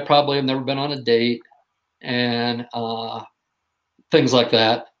said that I probably have never been on a date and things like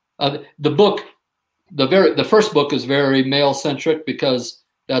that. The first book is very male centric because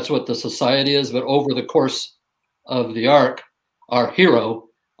that's what the society is. But over the course of the arc, our hero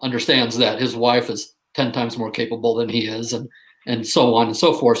understands that his wife is 10 times more capable than he is, and so on and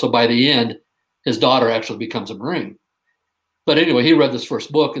so forth. So by the end, his daughter actually becomes a Marine. But anyway, he read this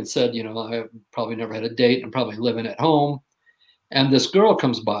first book and said, I probably never had a date. I'm probably living at home. And this girl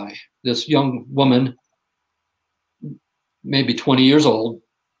comes by, this young woman, maybe 20 years old,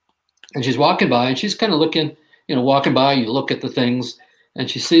 and she's walking by and she's kind of looking, walking by, you look at the things, and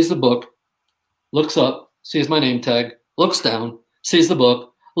she sees the book, looks up, sees my name tag, looks down, sees the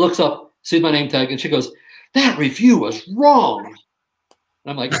book, looks up, sees my name tag, and she goes, "That review was wrong." And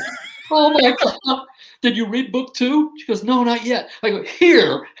I'm like, "Oh my God, did you read book 2? She goes, "No, not yet." I go,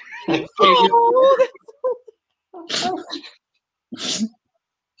 "Here."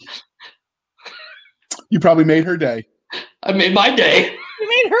 You probably made her day. I made my day. You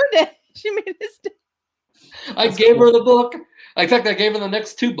made her day. She made his day. I gave her the book. In fact, I gave her the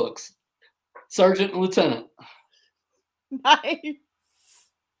next 2 books. sergeant and lieutenant. Nice.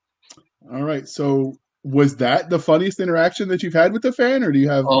 All right. So was that the funniest interaction that you've had with the fan, or do you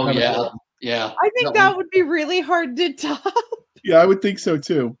have? Oh have yeah, yeah. I think that would be really hard to top. Yeah, I would think so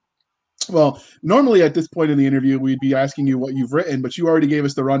too. Well, normally at this point in the interview, we'd be asking you what you've written, but you already gave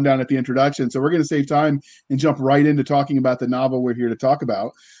us the rundown at the introduction. So we're going to save time and jump right into talking about the novel we're here to talk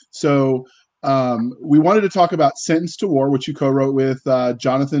about. So we wanted to talk about Sentenced to War, which you co-wrote with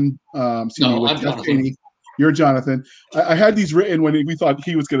Jonathan. With Jeff Jonathan. Chaney. You're Jonathan. I had these written when we thought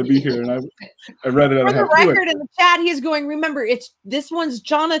he was going to be here, and I read it. For the record, in the chat, he's going, remember, this one's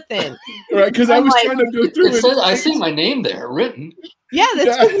Jonathan. Right, because I was trying to go through it. I see my name there written. Yeah,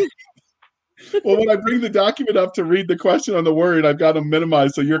 that's Well, when I bring the document up to read the question on the Word, I've got them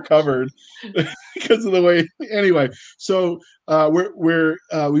minimized, so you're covered because of the way. Anyway, so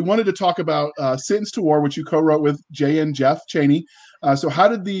we wanted to talk about Sentenced to War, which you co-wrote with Jay and Jeff Chaney. So how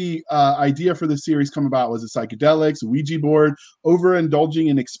did the idea for the series come about? Was it psychedelics, Ouija board, overindulging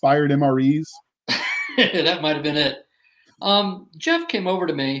in expired MREs? That might have been it. Jeff came over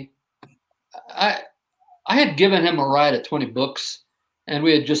to me. I had given him a ride at 20 Books, and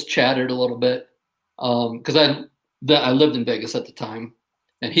we had just chatted a little bit because I lived in Vegas at the time,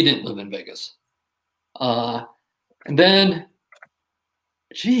 and he didn't live in Vegas. And then,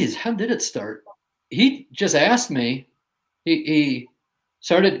 geez, how did it start? He just asked me. He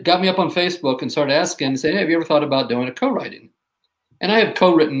got me up on Facebook and started asking and saying, hey, have you ever thought about doing a co-writing? And I have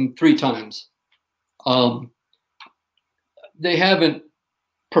co-written 3 times. They haven't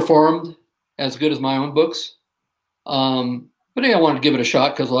performed as good as my own books. But I wanted to give it a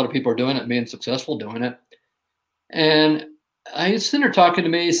shot because a lot of people are doing it and being successful doing it. And he's sitting there talking to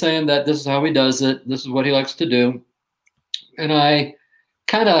me saying that this is how he does it. This is what he likes to do. And I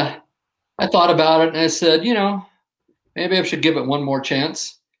thought about it and I said, maybe I should give it one more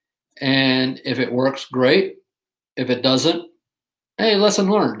chance. And if it works, great. If it doesn't, hey, lesson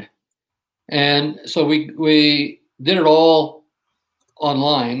learned. And so we did it all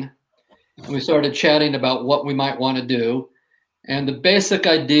online. And we started chatting about what we might want to do. And the basic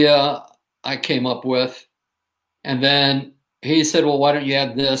idea I came up with. And then he said, well, why don't you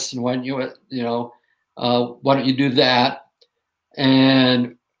add this? And why don't you do that?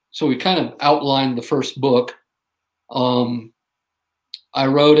 And so we kind of outlined the first book. I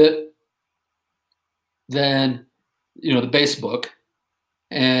wrote it, then, the base book,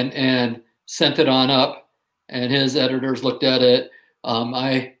 and sent it on up, and his editors looked at it.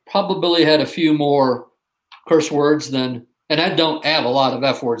 I probably had a few more curse words and I don't have a lot of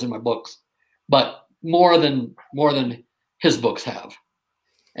F words in my books, but more than his books have.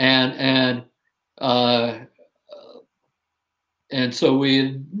 And so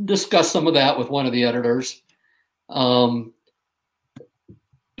we discussed some of that with one of the editors. But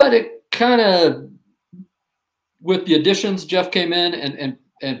it kind of, with the additions, Jeff came in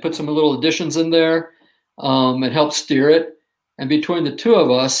and put some little additions in there and helped steer it. And between the two of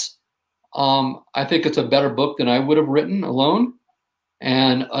us, I think it's a better book than I would have written alone.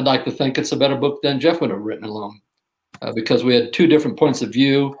 And I'd like to think it's a better book than Jeff would have written alone because we had 2 different points of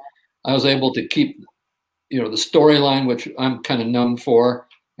view. I was able to keep, the storyline, which I'm kind of known for,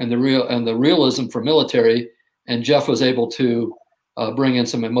 and the realism for military. And Jeff was able to bring in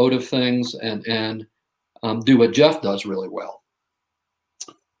some emotive things and do what Jeff does really well.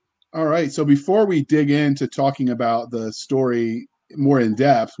 All right. So before we dig into talking about the story more in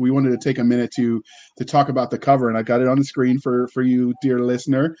depth, we wanted to take a minute to talk about the cover, and I got it on the screen for you, dear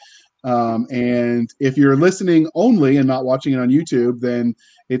listener. And if you're listening only and not watching it on YouTube, then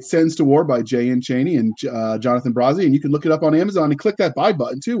it's Sentenced to War by Jay and Chaney and Jonathan Brazee, and you can look it up on Amazon and click that buy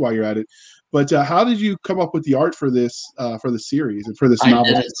button too while you're at it. But how did you come up with the art for this for the series and for this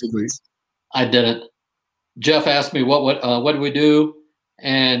novel specifically? I didn't. Jeff asked me what do we do,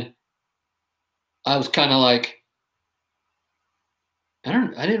 and I was kind of like,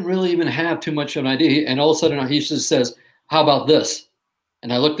 I didn't really even have too much of an idea. And all of a sudden he just says, how about this?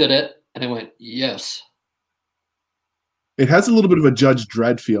 And I looked at it and I went, yes. It has a little bit of a Judge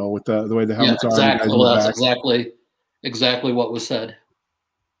Dredd feel with the way the helmets are. Well, that's exactly what was said.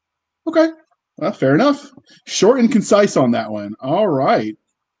 Okay. Well, fair enough. Short and concise on that one. All right.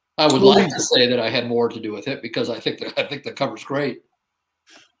 I would like to say that I had more to do with it because I think the cover's great.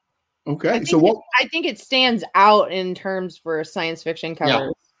 Okay. I think it stands out in terms for science fiction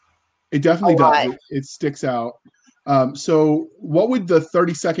covers. Yeah. It definitely does. It sticks out. So what would the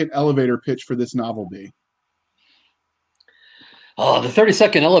 30-second elevator pitch for this novel be? Oh, the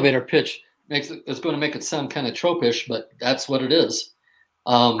 30-second elevator pitch it's going to make it sound kind of tropish, but that's what it is.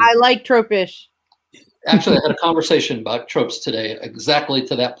 I like tropish. Actually, I had a conversation about tropes today, exactly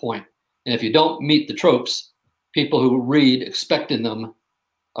to that point. And if you don't meet the tropes, people who read expecting them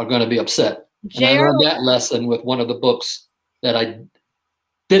are going to be upset. And I learned that lesson with one of the books that I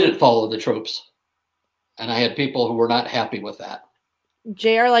didn't follow the tropes. And I had people who were not happy with that.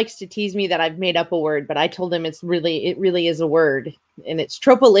 JR likes to tease me that I've made up a word, but I told him it really is a word, and it's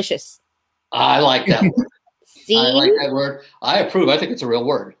tropolicious. I like that word. See? I like that word. I approve. I think it's a real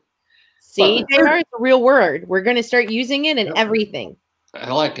word. See, JR, it's a real word. We're going to start using it in everything.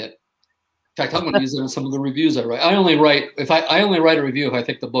 I like it. In fact, I'm going to use it in some of the reviews I write. I only write a review if I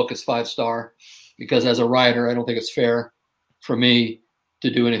think the book is 5-star, because as a writer, I don't think it's fair for me to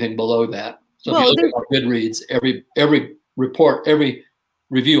do anything below that. So if you look at my Goodreads, every report, every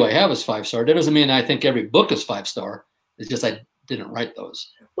review I have is 5-star. That doesn't mean I think every book is 5-star. It's just I didn't write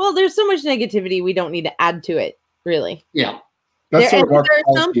those. Well, there's so much negativity, we don't need to add to it, really. Yeah. There are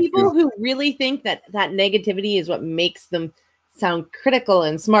some people who really think that negativity is what makes them sound critical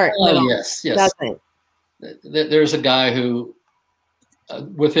and smart. Oh, yes. There's a guy who,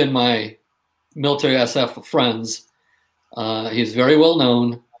 within my military SF friends, he's very well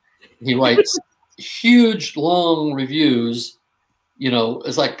known. He writes huge, long reviews.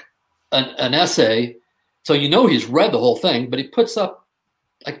 It's like an essay. So he's read the whole thing, but he puts up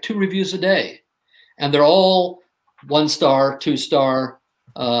like 2 reviews a day. And they're all 1-star, 2-star.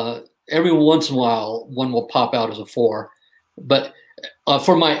 Every once in a while, one will pop out as a 4. But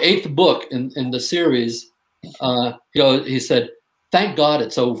for my 8th book in the series, he said, "Thank God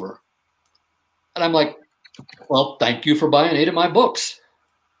it's over." And I'm like, well, thank you for buying 8 of my books.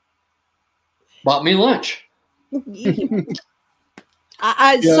 Bought me lunch. Some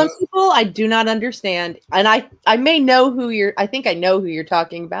people I do not understand, and I may know who I think I know who you're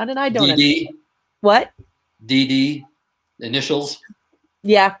talking about, and I don't understand. What? DD initials.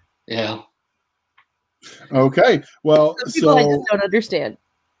 Yeah. Okay. Well, some people I just don't understand.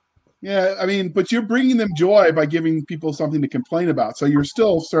 Yeah, I mean, but you're bringing them joy by giving people something to complain about. So you're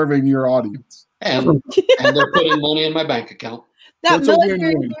still serving your audience. And they're putting money in my bank account. That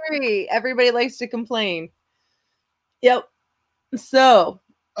military theory. Everybody likes to complain. Yep. So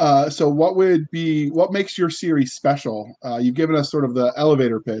what makes your series special? You've given us sort of the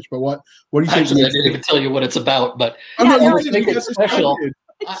elevator pitch, but what do you think? Actually, I didn't even tell you what it's about, but it's special.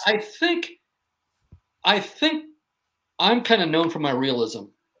 I think I'm kind of known for my realism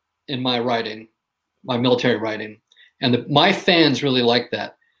in my writing, my military writing, and my fans really like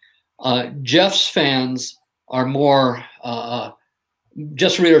that. Jeff's fans are more,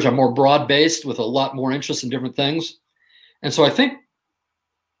 Jeff's readers are more broad-based with a lot more interest in different things. And so I think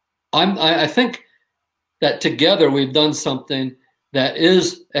that together we've done something that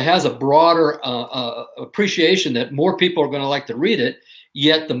has a broader appreciation, that more people are going to like to read it,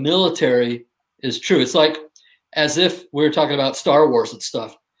 yet the military is true. It's like as if we were talking about Star Wars and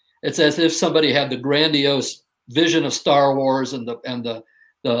stuff. It's as if somebody had the grandiose vision of Star Wars and the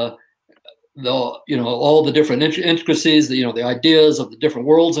all the different intricacies, the ideas of the different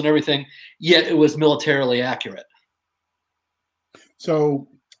worlds and everything, yet it was militarily accurate. So,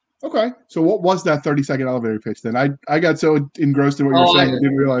 okay. So what was that 30-second elevator pitch then? I got so engrossed in what you were saying, I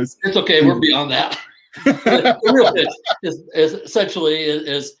didn't realize. It's okay. We're beyond that. The real pitch is essentially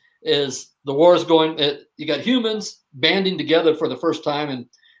the war is going. You got humans banding together for the first time in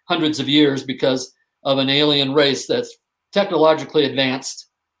hundreds of years because of an alien race that's technologically advanced,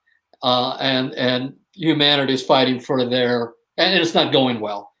 and humanity is fighting for and it's not going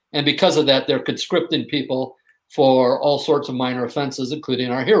well. And because of that, they're conscripting people for all sorts of minor offenses,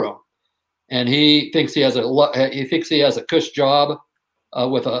 including our hero. And he thinks he has a cush job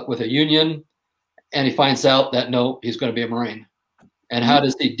with a union, and he finds out that no, he's going to be a Marine. And how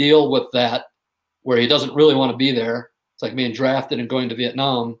does he deal with that, where he doesn't really want to be there? It's like being drafted and going to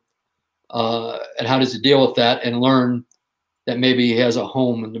Vietnam. And how does he deal with that and learn that maybe he has a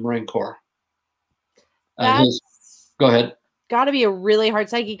home in the Marine Corps? Go ahead. Got to be a really hard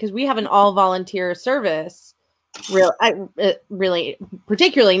psyche, because we have an all-volunteer service. Really,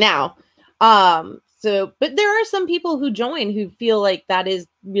 particularly now. But there are some people who join who feel like that is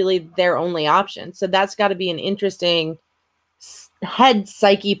really their only option. So that's got to be an interesting head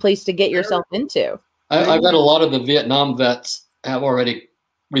psyche place to get yourself into. I've got a lot of the Vietnam vets have already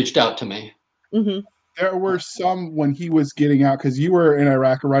reached out to me. Mm-hmm. There were some when he was getting out, because you were in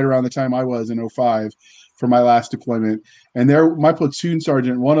Iraq right around the time I was in 2005 for my last deployment. And my platoon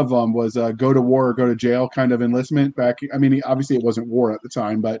sergeant, one of them was go to war or go to jail kind of enlistment back. I mean, obviously it wasn't war at the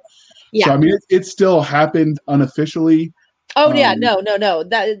time, but yeah. So I mean, it still happened unofficially. Oh yeah, no.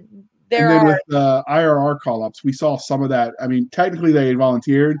 That there and then are with the IRR call-ups, we saw some of that. I mean, technically they had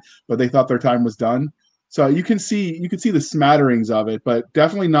volunteered, but they thought their time was done. So you can see the smatterings of it, but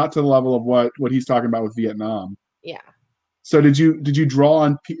definitely not to the level of what he's talking about with Vietnam. Yeah. So did you draw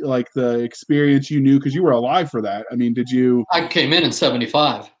on like the experience you knew because you were alive for that? I mean, did you? I came in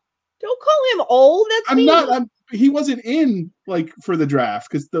 75. Don't call him old. That's I'm me. not. He wasn't in like for the draft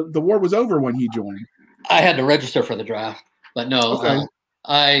because the war was over when he joined. I had to register for the draft, but no. Okay.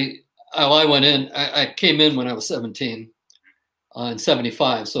 I went in. I came in when I was 17 in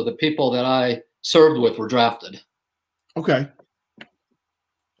 75. So the people that I served with were drafted. Okay.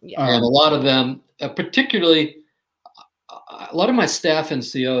 Yeah. And a lot of them, particularly a lot of my staff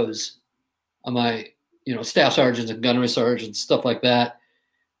NCOs, my staff sergeants and gunnery sergeants, stuff like that,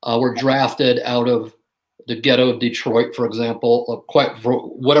 were drafted out of the ghetto of Detroit, for example. Quite for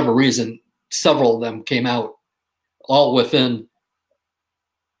whatever reason, several of them came out, all within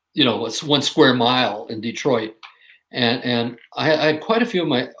it's 1 square mile in Detroit, and I had quite a few of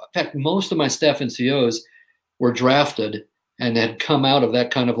my, in fact, most of my staff NCOs were drafted and had come out of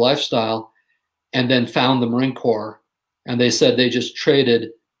that kind of lifestyle, and then found the Marine Corps, and they said they just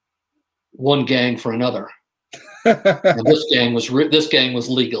traded one gang for another. And this gang was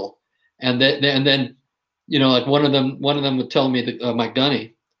legal, and then like one of them would tell me that my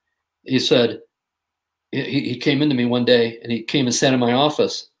gunny, he said he came into me one day and he came and sat in my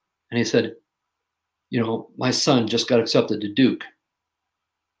office and he said, my son just got accepted to Duke,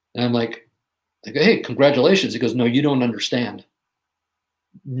 and I'm like, hey, congratulations. He goes, no, you don't understand.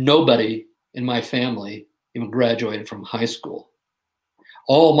 Nobody in my family even graduated from high school.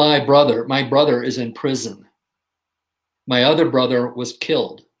 All my brother is in prison. My other brother was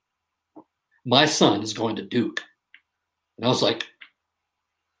killed. My son is going to Duke. And I was like,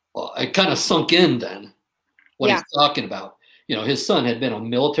 well, I kind of sunk in then what he's talking about. His son had been on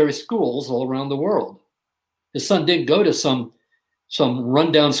military schools all around the world. His son didn't go to some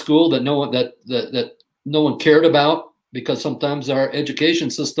rundown school that no one cared about, because sometimes our education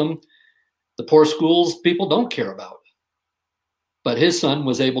system, the poor schools, people don't care about. But his son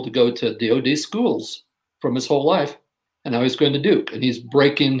was able to go to DoD schools from his whole life, and now he's going to Duke, and he's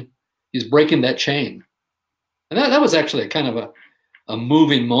breaking that chain. And that was actually a kind of a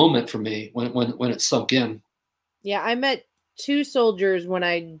moving moment for me when it sunk in. Yeah, I met 2 soldiers when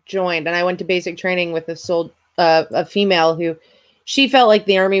I joined, and I went to basic training with a female who, she felt like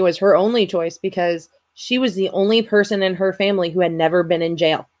the Army was her only choice because she was the only person in her family who had never been in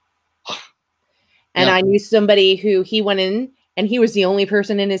jail. And I knew somebody who he went in, and he was the only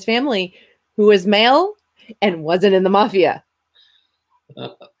person in his family who was male and wasn't in the mafia.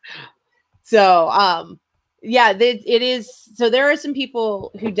 So, it is. So there are some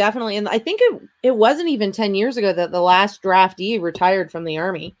people who definitely, and I think it wasn't even 10 years ago that the last draftee retired from the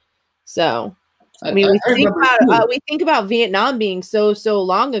Army. So, I mean, we think about Vietnam being so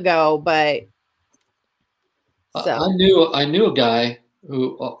long ago, but so I knew a guy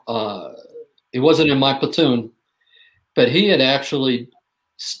who he wasn't in my platoon, but he had actually,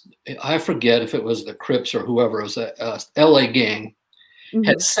 I forget if it was the Crips or whoever, it was a LA gang,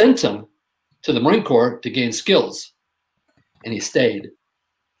 had sent him to the Marine Corps to gain skills, and he stayed.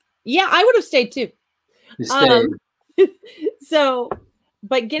 Yeah, I would have stayed too. He stayed. So,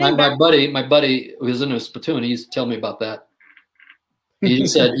 but getting my buddy who was in his platoon, he used to tell me about that. He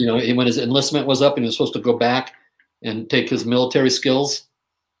said, when his enlistment was up and he was supposed to go back and take his military skills,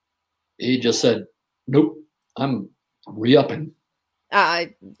 he just said, nope, I'm re-upping.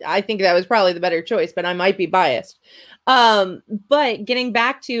 I think that was probably the better choice, but I might be biased. But getting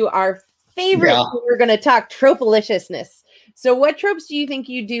back to our favorite, we're going to talk tropeliciousness. So what tropes do you think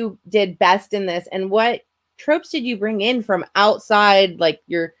you did best in this, and what tropes did you bring in from outside, like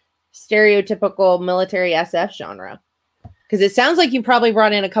your stereotypical military SF genre? Because it sounds like you probably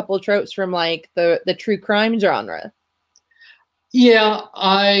brought in a couple of tropes from like the true crime genre. Yeah,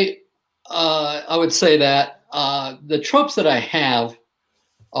 I would say that the tropes that I have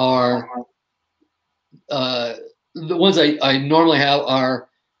are the ones I normally have are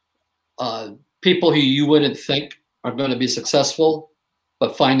people who you wouldn't think are going to be successful,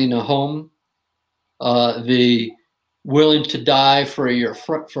 but finding a home. The willing to die for your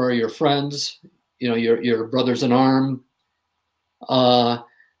friends, your brothers in arms. I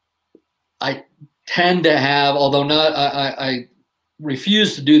tend to have, although not, I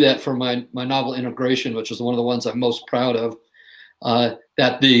refuse to do that for my novel Integration, which is one of the ones I'm most proud of,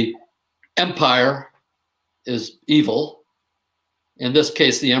 that the empire is evil. In this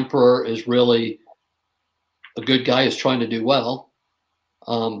case, the emperor is really a good guy who's trying to do well.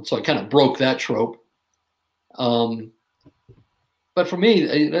 So I kind of broke that trope. But for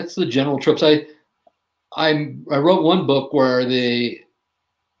me, that's the general tropes. I wrote one book where the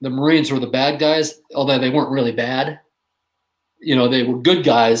the Marines were the bad guys, although they weren't really bad. You know, they were good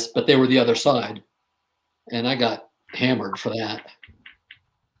guys, but they were the other side. And I got hammered for that.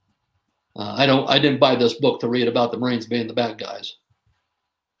 I didn't buy this book to read about the Marines being the bad guys.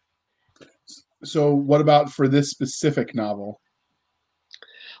 So what about for this specific novel?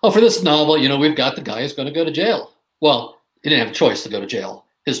 Oh, for this novel, you know, we've got the guy who's going to go to jail. Well, he didn't have a choice to go to jail.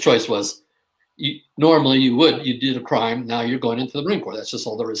 His choice was, normally you did a crime, now you're going into the Marine Corps. That's just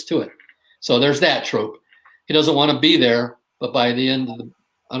all there is to it. So there's that trope. He doesn't want to be there, but by the end of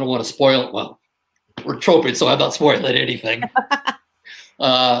I don't want to spoil it. Well, we're troping, so I'm not spoiling anything.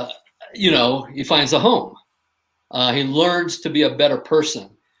 You know, he finds a home. He learns to be a better person.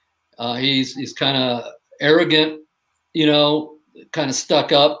 He's kind of arrogant, you know, kind of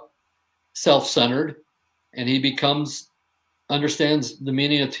stuck up, self-centered, and he understands the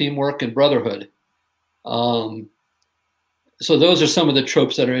meaning of teamwork and brotherhood. So those are some of the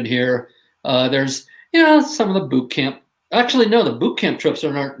tropes that are in here. There's, you know, some of the boot camp. Actually, no, the boot camp tropes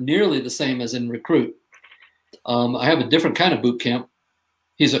aren't nearly the same as in Recruit. I have a different kind of boot camp.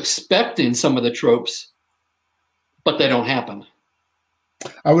 He's expecting some of the tropes, but they don't happen.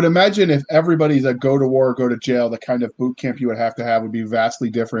 I would imagine if everybody's a go to war, go to jail, the kind of boot camp you would have to have would be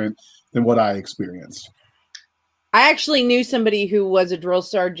vastly different than what I experienced. I actually knew somebody who was a drill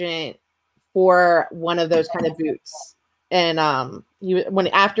sergeant for one of those kind of boots, and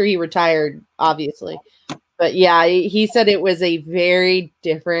after he retired, obviously. But yeah, he said it was a very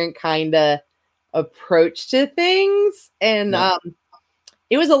different kind of approach to things, and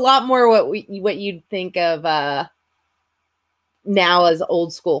it was a lot more what you'd think of now as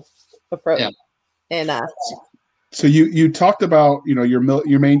old school approach. Yeah. And so you talked about, you know,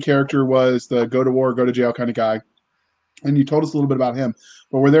 your main character was the go to war, go to jail kind of guy, and you told us a little bit about him.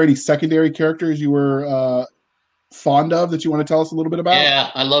 But were there any secondary characters you were fond of that you want to tell us a little bit about?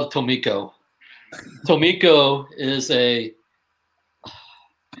 Yeah, I love Tomiko. Tomiko is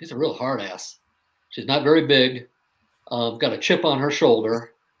she's a real hard ass. She's not very big, got a chip on her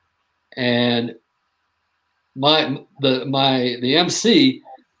shoulder, and the MC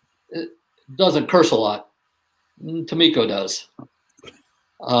doesn't curse a lot. Tomiko does.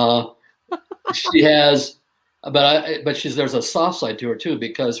 She has, but there's a soft side to her too,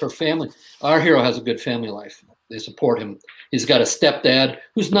 because her family, our hero has a good family life. They support him. He's got a stepdad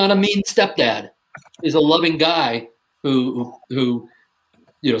who's not a mean stepdad. He's a loving guy who you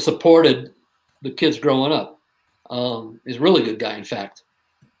know, supported the kids growing up. He's a really good guy, in fact.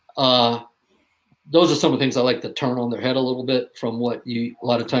 Those are some of the things I like to turn on their head a little bit from what a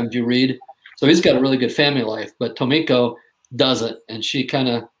lot of times you read. So he's got a really good family life, but Tomiko doesn't, and she kind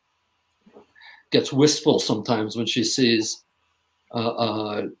of gets wistful sometimes when she sees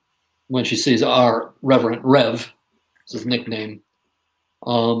our Reverend Rev, is his nickname.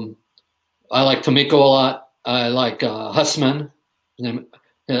 I like Tomiko a lot. I like Husman. His name,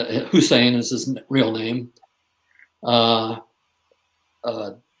 Hussein is his real name.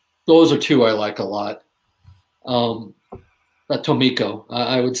 Those are two I like a lot. Tomiko,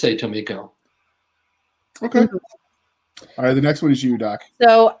 I would say Tomiko. Okay. All right, the next one is you, Doc.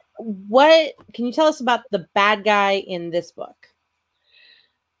 So what can you tell us about the bad guy in this book?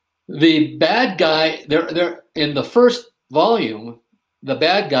 The bad guy, they're in the first volume, the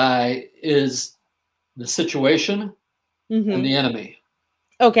bad guy is the situation and the enemy.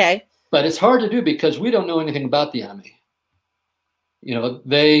 Okay. But it's hard to do because we don't know anything about the enemy. You know,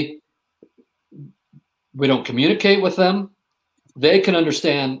 we don't communicate with them. They can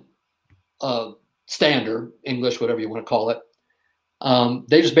understand standard English, whatever you want to call it.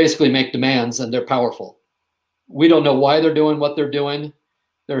 They just basically make demands, and they're powerful. We don't know why they're doing what they're doing.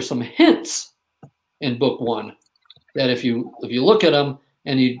 There are some hints in book 1 that if you look at them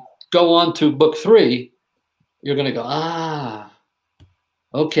and you go on to book 3, you're going to go,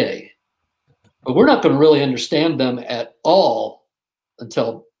 okay. But we're not going to really understand them at all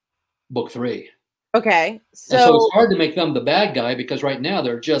until book 3. Okay. So it's hard to make them the bad guy because right now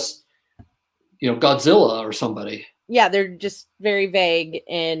they're just, you know, Godzilla or somebody. Yeah, they're just very vague.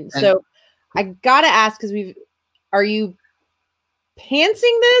 And so I got to ask, because are you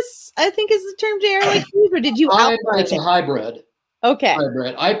pantsing this? I think is the term JR likes to use, or did you outline it's a hybrid. Okay.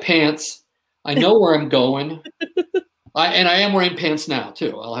 Hybrid. I pants. I know where I'm going. I am wearing pants now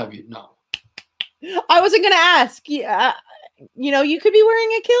too. I'll have you know. I wasn't going to ask. Yeah, you know, you could be wearing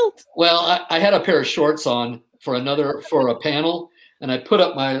a kilt. Well, I had a pair of shorts on for a panel, and I put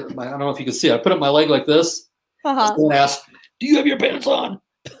up my I don't know if you can see. I put up my leg like this. Someone asked, "Do you have your pants on?"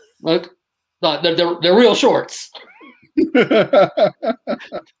 Like, no, they're real shorts. But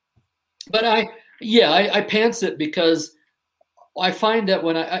I pants it because I find that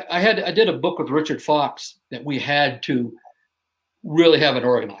when I did a book with Richard Fox that we had to really have it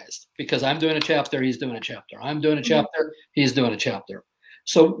organized, because I'm doing a chapter, he's doing a chapter. I'm doing a chapter, he's doing a chapter.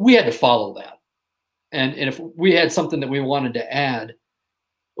 So we had to follow that. And if we had something that we wanted to add,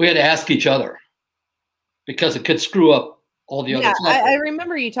 we had to ask each other, because it could screw up all the other. I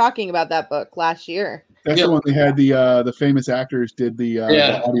remember you talking about that book last year. That's the one they had the famous actors did the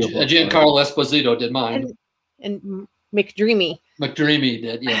audio book. Giancarlo Esposito did mine. And McDreamy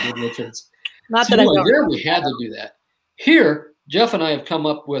did Richards. Not that I know. There we had to do that. Here, Jeff and I have come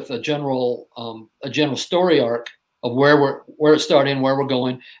up with a general story arc of where it's starting, where we're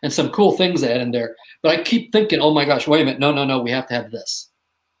going, and some cool things to add in there. But I keep thinking, oh my gosh, wait a minute, no, we have to have this.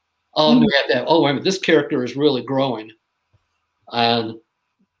 We have to have, oh, wait a minute, this character is really growing, and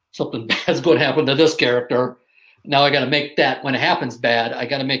something bad's going to happen to this character. Now I got to make that, when it happens bad, I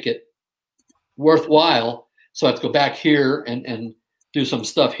got to make it worthwhile. So I have to go back here and do some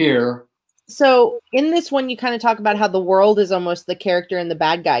stuff here. So in this one, you kind of talk about how the world is almost the character and the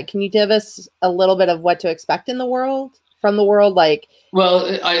bad guy. Can you give us a little bit of what to expect in the world, from the world? Like,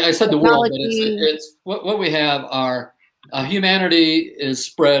 well, I said the world, but it's what we have are humanity is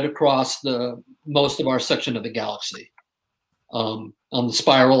spread across most of our section of the galaxy. On the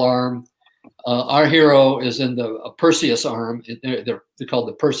spiral arm, our hero is in the Perseus arm. They're called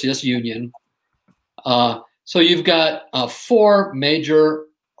the Perseus Union. So you've got four major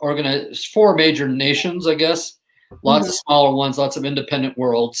nations, I guess, lots of smaller ones, lots of independent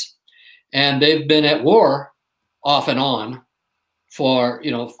worlds, and they've been at war off and on for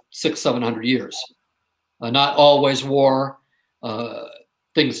 600-700 years. Not always war.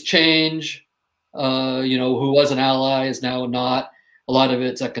 Things change. Who was an ally is now not. A lot of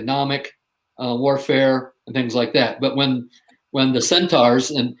it's economic warfare and things like that. But when the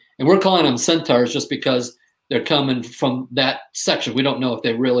centaurs, and we're calling them centaurs just because they're coming from that section. We don't know if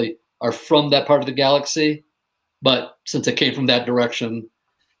they really are from that part of the galaxy, but since they came from that direction,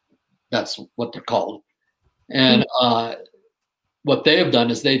 that's what they're called. And what they have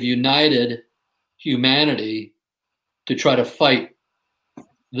done is they've united humanity to try to fight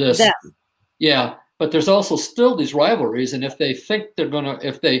this. Them. Yeah, but there's also still these rivalries, and if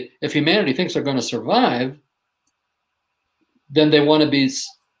humanity thinks they're going to survive, then they want to be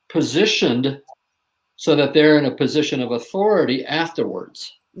positioned so that they're in a position of authority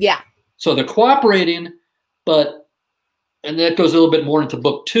afterwards. Yeah. So they're cooperating, and that goes a little bit more into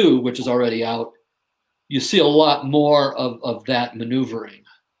book 2, which is already out. You see a lot more of that maneuvering.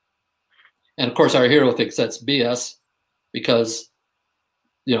 And of course, our hero thinks that's BS because,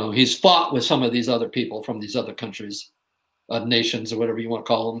 he's fought with some of these other people from these other countries, nations, or whatever you want to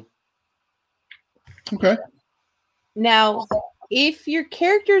call them. Okay. Now, if your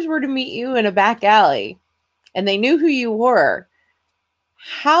characters were to meet you in a back alley and they knew who you were,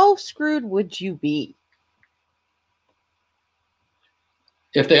 how screwed would you be?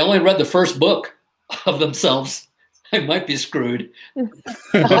 If they only read the first book of themselves, I might be screwed.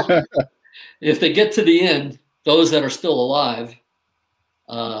 If they get to the end, those that are still alive,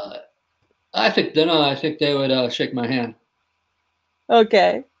 I think they would shake my hand.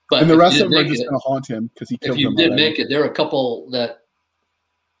 Okay. But and the rest of them are just going to haunt him because he killed them. If you did make it, there are a couple that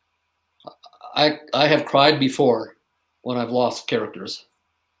I have cried before when I've lost characters.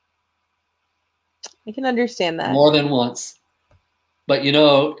 I can understand that. More than once. But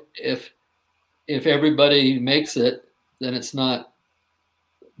if everybody makes it, then it's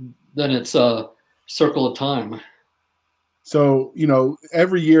a circle of time. So,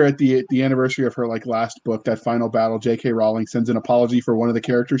 every year at the anniversary of her last book, that final battle, J.K. Rowling sends an apology for one of the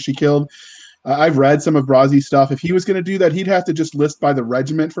characters she killed. I've read some of Brazee's stuff. If he was going to do that, he'd have to just list by the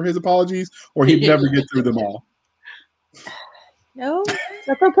regiment for his apologies, or he'd never get through them all. No,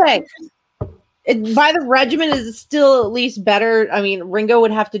 that's okay. By the regiment is still at least better. I mean, Ringo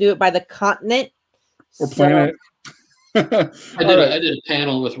would have to do it by the continent. Or planet. I did a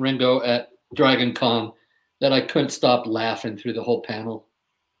panel with Ringo at Dragon Con that I couldn't stop laughing through the whole panel.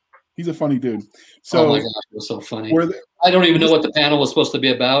 He's a funny dude. So, oh my gosh, it was so funny. I don't even know what the panel was supposed to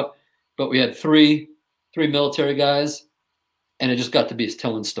be about, but we had three military guys, and it just got to be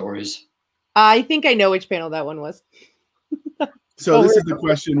telling stories. I think I know which panel that one was. So this is the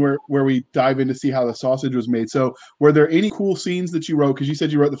question where we dive in to see how the sausage was made. So were there any cool scenes that you wrote, because you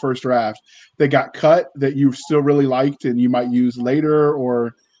said you wrote the first draft, that got cut that you still really liked and you might use later,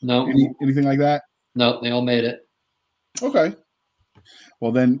 or anything like that? No, they all made it. Okay.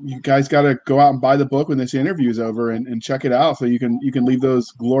 Well, then you guys got to go out and buy the book when this interview is over and check it out, so you can leave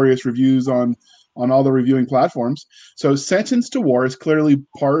those glorious reviews on on all the reviewing platforms. So Sentenced to War is clearly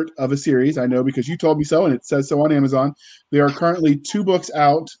part of a series. I know because you told me so, and it says so on Amazon. There are currently 2 books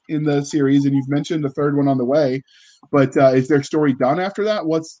out in the series, and you've mentioned a third one on the way. But is their story done after that?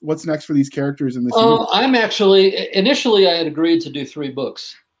 What's next for these characters in this universe? I'm actually, initially I had agreed to do 3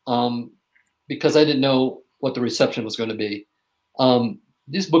 books because I didn't know what the reception was going to be.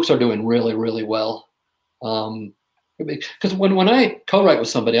 These books are doing really, really well. Because when I co-write with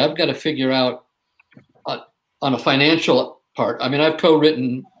somebody, I've got to figure out on a financial part. I mean, I've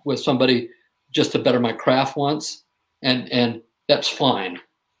co-written with somebody just to better my craft once, and that's fine.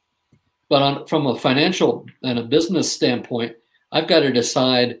 But from a financial and a business standpoint, I've got to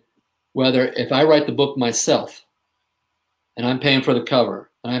decide whether if I write the book myself and I'm paying for the cover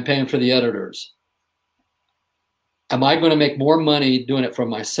and I'm paying for the editors, am I going to make more money doing it for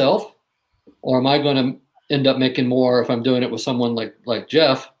myself, or am I going to end up making more if I'm doing it with someone like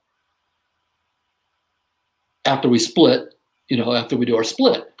Jeff after we split, after we do our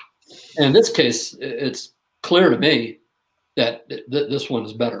split? And in this case, it's clear to me that this one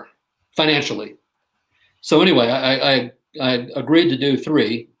is better financially. So anyway, I agreed to do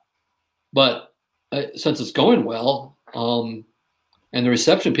 3, but since it's going well, and the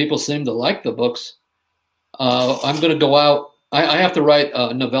reception, people seem to like the books, I'm going to go out. I have to write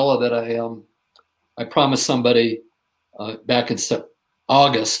a novella that I promised somebody back in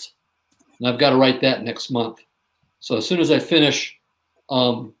August, and I've got to write that next month. So as soon as I finish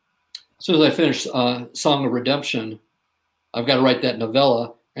Song of Redemption, I've got to write that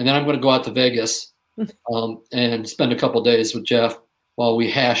novella, and then I'm going to go out to Vegas and spend a couple of days with Jeff while we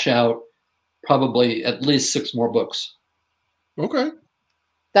hash out probably at least 6 more books. Okay.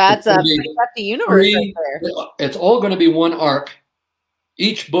 That's a pretty hefty universe right there. It's all going to be one arc.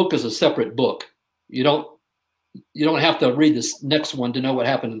 Each book is a separate book. You don't have to read this next one to know what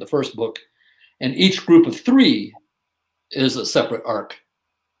happened in the first book. And each group of 3 is a separate arc.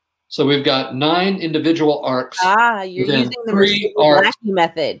 So we've got 9 individual arcs. You're using the Brazee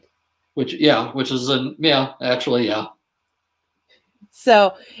method. Which is actually.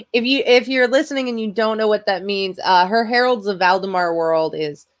 So if you're listening and you don't know what that means, her Heralds of Valdemar world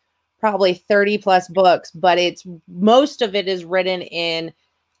is probably 30 plus books, but most of it is written in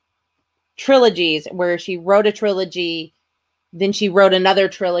trilogies, where she wrote a trilogy, then she wrote another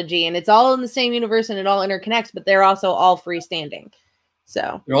trilogy, and it's all in the same universe and it all interconnects, but they're also all freestanding.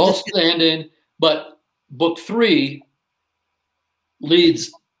 So they're all standing, but book 3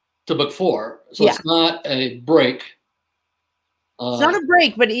 leads to book 4. So it's not a break. It's not a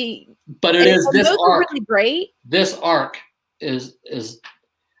break, but it is this those arc. Are really great. This arc is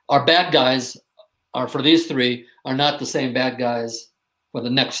our bad guys are for these 3 are not the same bad guys for the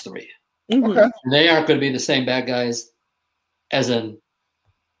next 3. Mm-hmm. Okay. They aren't going to be the same bad guys as in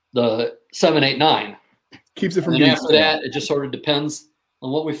the 7, 8, 9. Keeps it from and being after that, it just sort of depends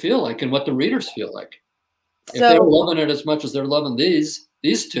on what we feel like and what the readers feel like. If they're loving it as much as they're loving these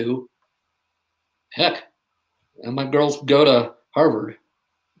 2, heck, and my girls go to Harvard.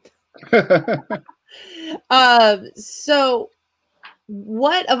 So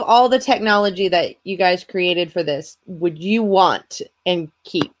what of all the technology that you guys created for this would you want to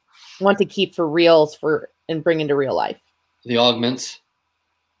keep for reals and bring into real life? The augments.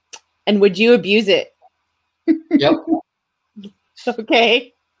 And would you abuse it? Yep.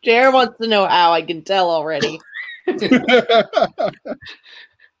 Okay. JR wants to know how. I can tell already.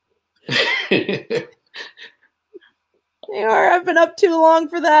 I've been up too long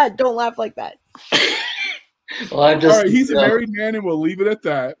for that. Don't laugh like that. Well, all right, he's a married man, and we'll leave it at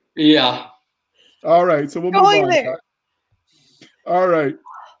that. Yeah. All right, so we'll move on. There. All right.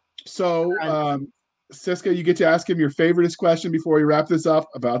 So, Siska, you get to ask him your favoriteest question before we wrap this up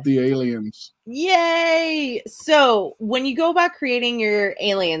about the aliens. Yay! So, when you go about creating your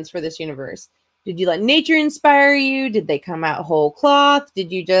aliens for this universe, did you let nature inspire you? Did they come out whole cloth?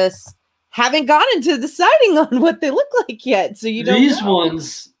 Did you just haven't gotten to deciding on what they look like yet? So you don't. These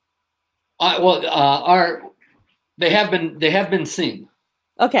ones, they have been seen.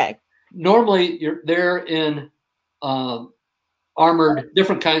 Okay. Normally, they're in armored,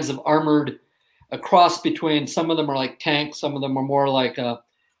 different kinds of armored. A cross between, some of them are like tanks, some of them are more like a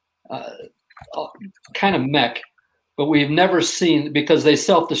kind of mech, but we've never seen, because they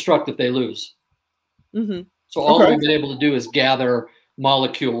self-destruct if they lose. Mm-hmm. So all we've been able to do is gather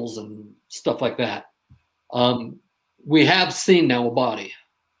molecules and stuff like that. We have seen now a body,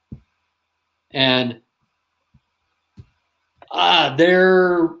 and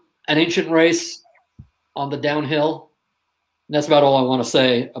they're an ancient race on the downhill. And that's about all I want to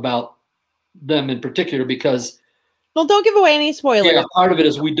say about them in particular, because don't give away any spoilers. Yeah, part of it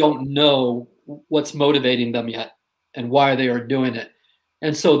is we don't know what's motivating them yet and why they are doing it.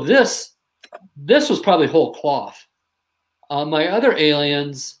 And so this was probably whole cloth. My other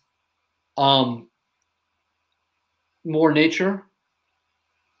aliens, more nature,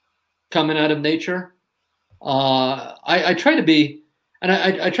 coming out of nature. I try to be, and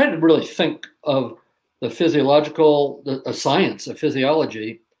I try to really think of the physiological, the science of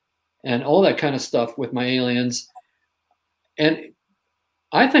physiology and all that kind of stuff with my aliens. And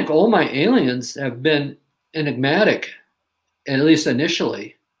I think all my aliens have been enigmatic, at least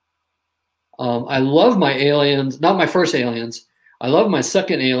initially. I love my aliens, not my first aliens. I love my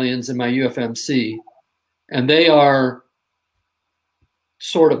second aliens in my UFMC, and they are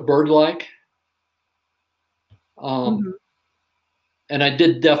sort of bird-like. And I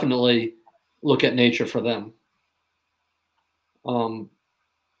did definitely look at nature for them.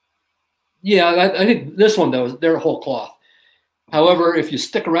 Yeah, I think this one, though, they're whole cloth. However, if you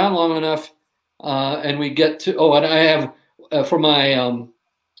stick around long enough, and we get to, and I have for my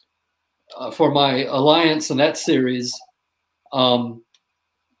alliance in that series, that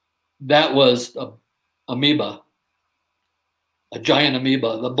was a amoeba, a giant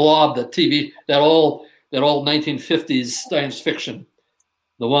amoeba, the Blob, the TV, that old 1950s science fiction,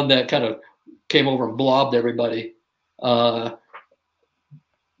 the one that kind of came over and blobbed everybody. That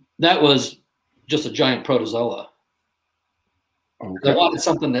was just a giant protozoa. Okay. I wanted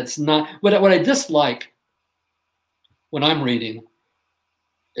something that's not what I dislike when I'm reading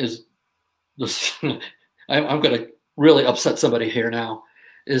is this. I'm going to really upset somebody here now.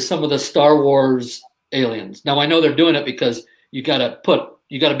 Is some of the Star Wars aliens. Now I know they're doing it because you got to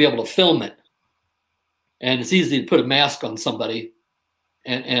be able to film it, and it's easy to put a mask on somebody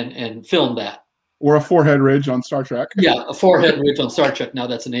and film that. Or a forehead ridge on Star Trek. Yeah, a forehead ridge on Star Trek. Now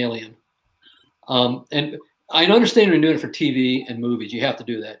that's an alien. And I understand you're doing it for TV and movies. You have to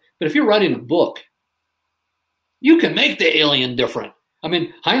do that. But if you're writing a book, you can make the alien different. I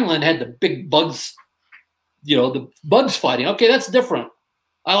mean, Heinlein had the big bugs, the bugs fighting. Okay, that's different.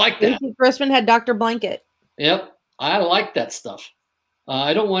 I like that. Grossman had Dr. Blanket. Yep, I like that stuff.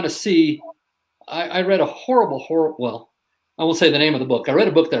 I don't want to see. I read a horrible. Well, I won't say the name of the book. I read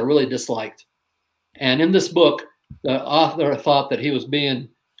a book that I really disliked. And in this book, the author thought that he was being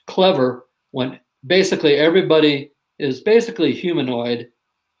clever when basically everybody is basically humanoid,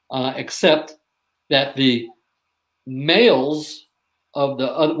 except that the males of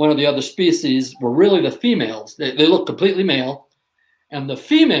one of the other species were really the females. They look completely male, and the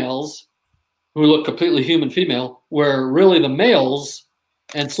females who look completely human female were really the males.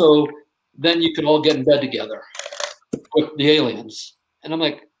 And so then you could all get in bed together with the aliens. And I'm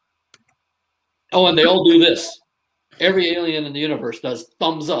like, oh, and they all do this. Every alien in the universe does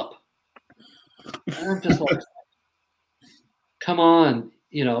thumbs up. And I'm just like, come on,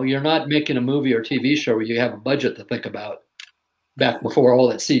 you're not making a movie or TV show where you have a budget to think about. Back before all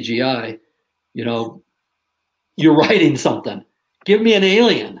that CGI, you're writing something. Give me an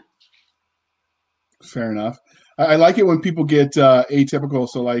alien. Fair enough. I like it when people get atypical.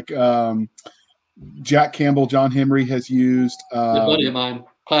 So like Jack Campbell, John Henry has used. A buddy of mine,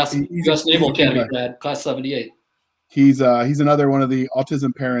 U.S. Naval Academy grad, class 78. He's another one of the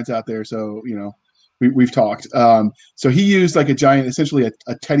autism parents out there. So we've talked. So he used like a giant, essentially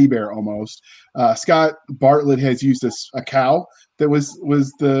a teddy bear almost. Scott Bartlett has used a cow that was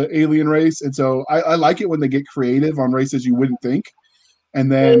the alien race, and so I like it when they get creative on races you wouldn't think.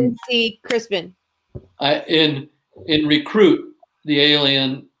 And then see Crispin. In Recruit,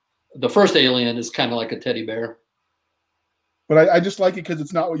 the first alien is kind of like a teddy bear. But I just like it because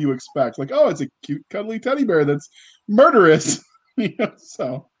it's not what you expect. Like, oh, it's a cute, cuddly teddy bear that's murderous.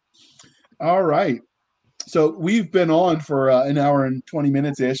 So, all right. So we've been on for an hour and 20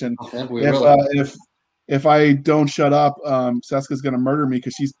 minutes ish, and if I don't shut up, Seska's going to murder me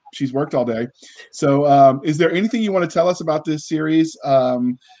because she's worked all day. So, is there anything you want to tell us about this series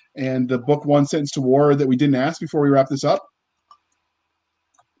and the book One Sentence to War that we didn't ask before we wrap this up?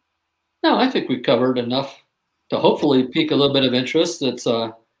 No, I think we covered enough to hopefully pique a little bit of interest. It's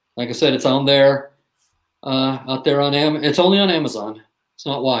like I said, it's on there, out there on It's only on Amazon. It's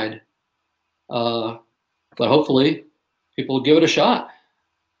not wide. But hopefully people will give it a shot.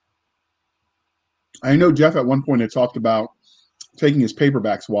 I know Jeff at one point had talked about taking his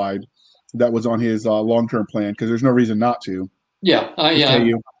paperbacks wide. That was on his long-term plan because there's no reason not to. Yeah,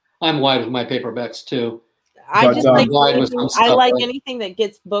 I'm wide with my paperbacks too. I like anything that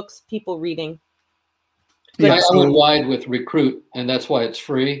gets books people reading. Yeah, I went wide with Recruit, and that's why it's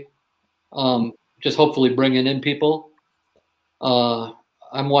free. Just hopefully bringing in people.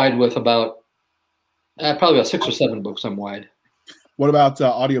 I'm wide with probably about 6 or 7 books. I'm wide. What about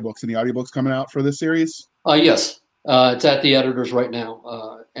audiobooks? Any audiobooks coming out for this series? Yes, it's at the editors right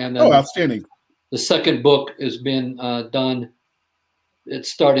now, and then outstanding. The second book has been done.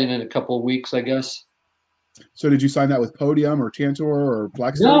 It's starting in a couple of weeks, I guess. So did you sign that with Podium or Tantor or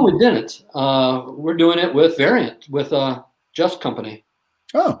Blackstone? No, we didn't. We're doing it with Variant, with Jeff's company.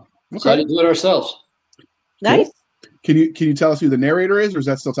 Oh, okay. Decided to do it ourselves. Nice. Cool. Can you tell us who the narrator is, or is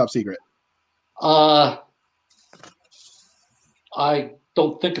that still top secret? I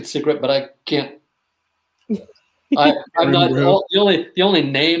don't think it's secret, but I can't. I'm not the only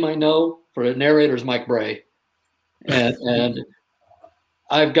name I know for a narrator is Mike Bray, and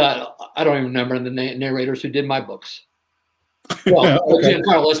I don't even remember the narrators who did my books. Well, okay.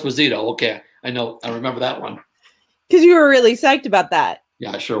 Giancarlo Esposito. Okay, I remember that one. Because you were really psyched about that.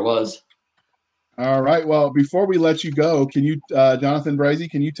 Yeah, I sure was. All right. Well, before we let you go, can you, Jonathan Brazee,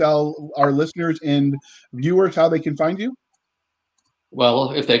 can you tell our listeners and viewers how they can find you?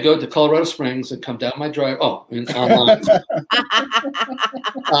 Well, if they go to Colorado Springs and come down my drive, online,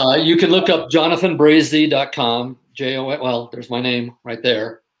 you can look up jonathanbrazee.com. Well, there's my name right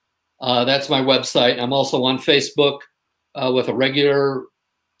there. That's my website. I'm also on Facebook with a regular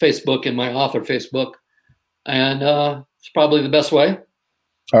Facebook and my author Facebook. And it's probably the best way.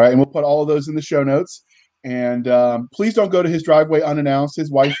 All right. And we'll put all of those in the show notes. And please don't go to his driveway unannounced.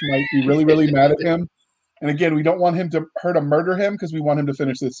 His wife might be really, really mad at him. And again, we don't want her to murder him because we want him to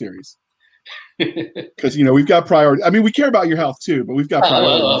finish this series. Because, we've got priority. I mean, we care about your health too, but we've got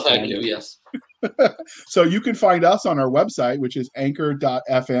priority. Thank you. Yes. So you can find us on our website, which is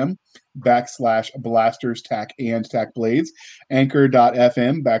anchor.fm/blasters tack and tack blades,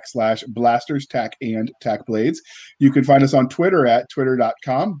 anchor.fm/blasters tack and tack blades. You can find us on Twitter at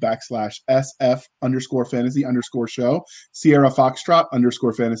twitter.com/SF_fantasy_show, Sierra Foxtrot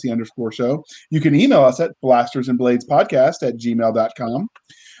 _fantasy_show. You can email us at blastersandbladespodcast@gmail.com.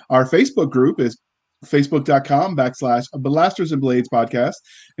 Our Facebook group is facebook.com/Blasters and Blades podcast.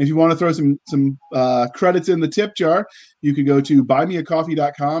 And if you want to throw some credits in the tip jar, you could go to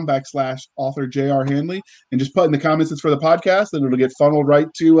buymeacoffee.com/author J.R. Hanley and just put in the comments it's for the podcast, and it'll get funneled right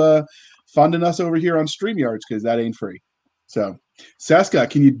to funding us over here on StreamYards, because that ain't free. So, Saska,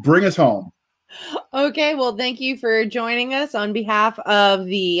 can you bring us home? Okay, well, thank you for joining us on behalf of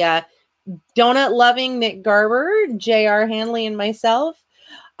the donut-loving Nick Garber, J.R. Hanley, and myself.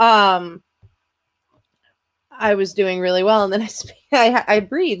 I was doing really well, and then I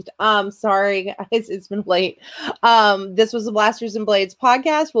breathed. Sorry, guys, it's been late. This was the Blasters and Blades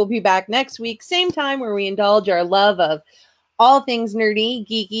podcast. We'll be back next week, same time, where we indulge our love of all things nerdy,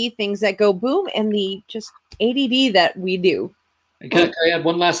 geeky, things that go boom, and the just ADD that we do. Can I add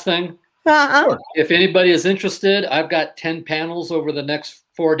one last thing? Sure. If anybody is interested, I've got 10 panels over the next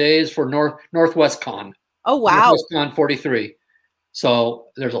 4 days for Northwest Con. Oh, wow. Northwest Con 43. So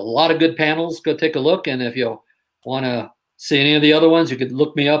there's a lot of good panels. Go take a look. And if you want to see any of the other ones, you could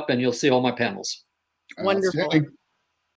look me up and you'll see all my panels. Wonderful.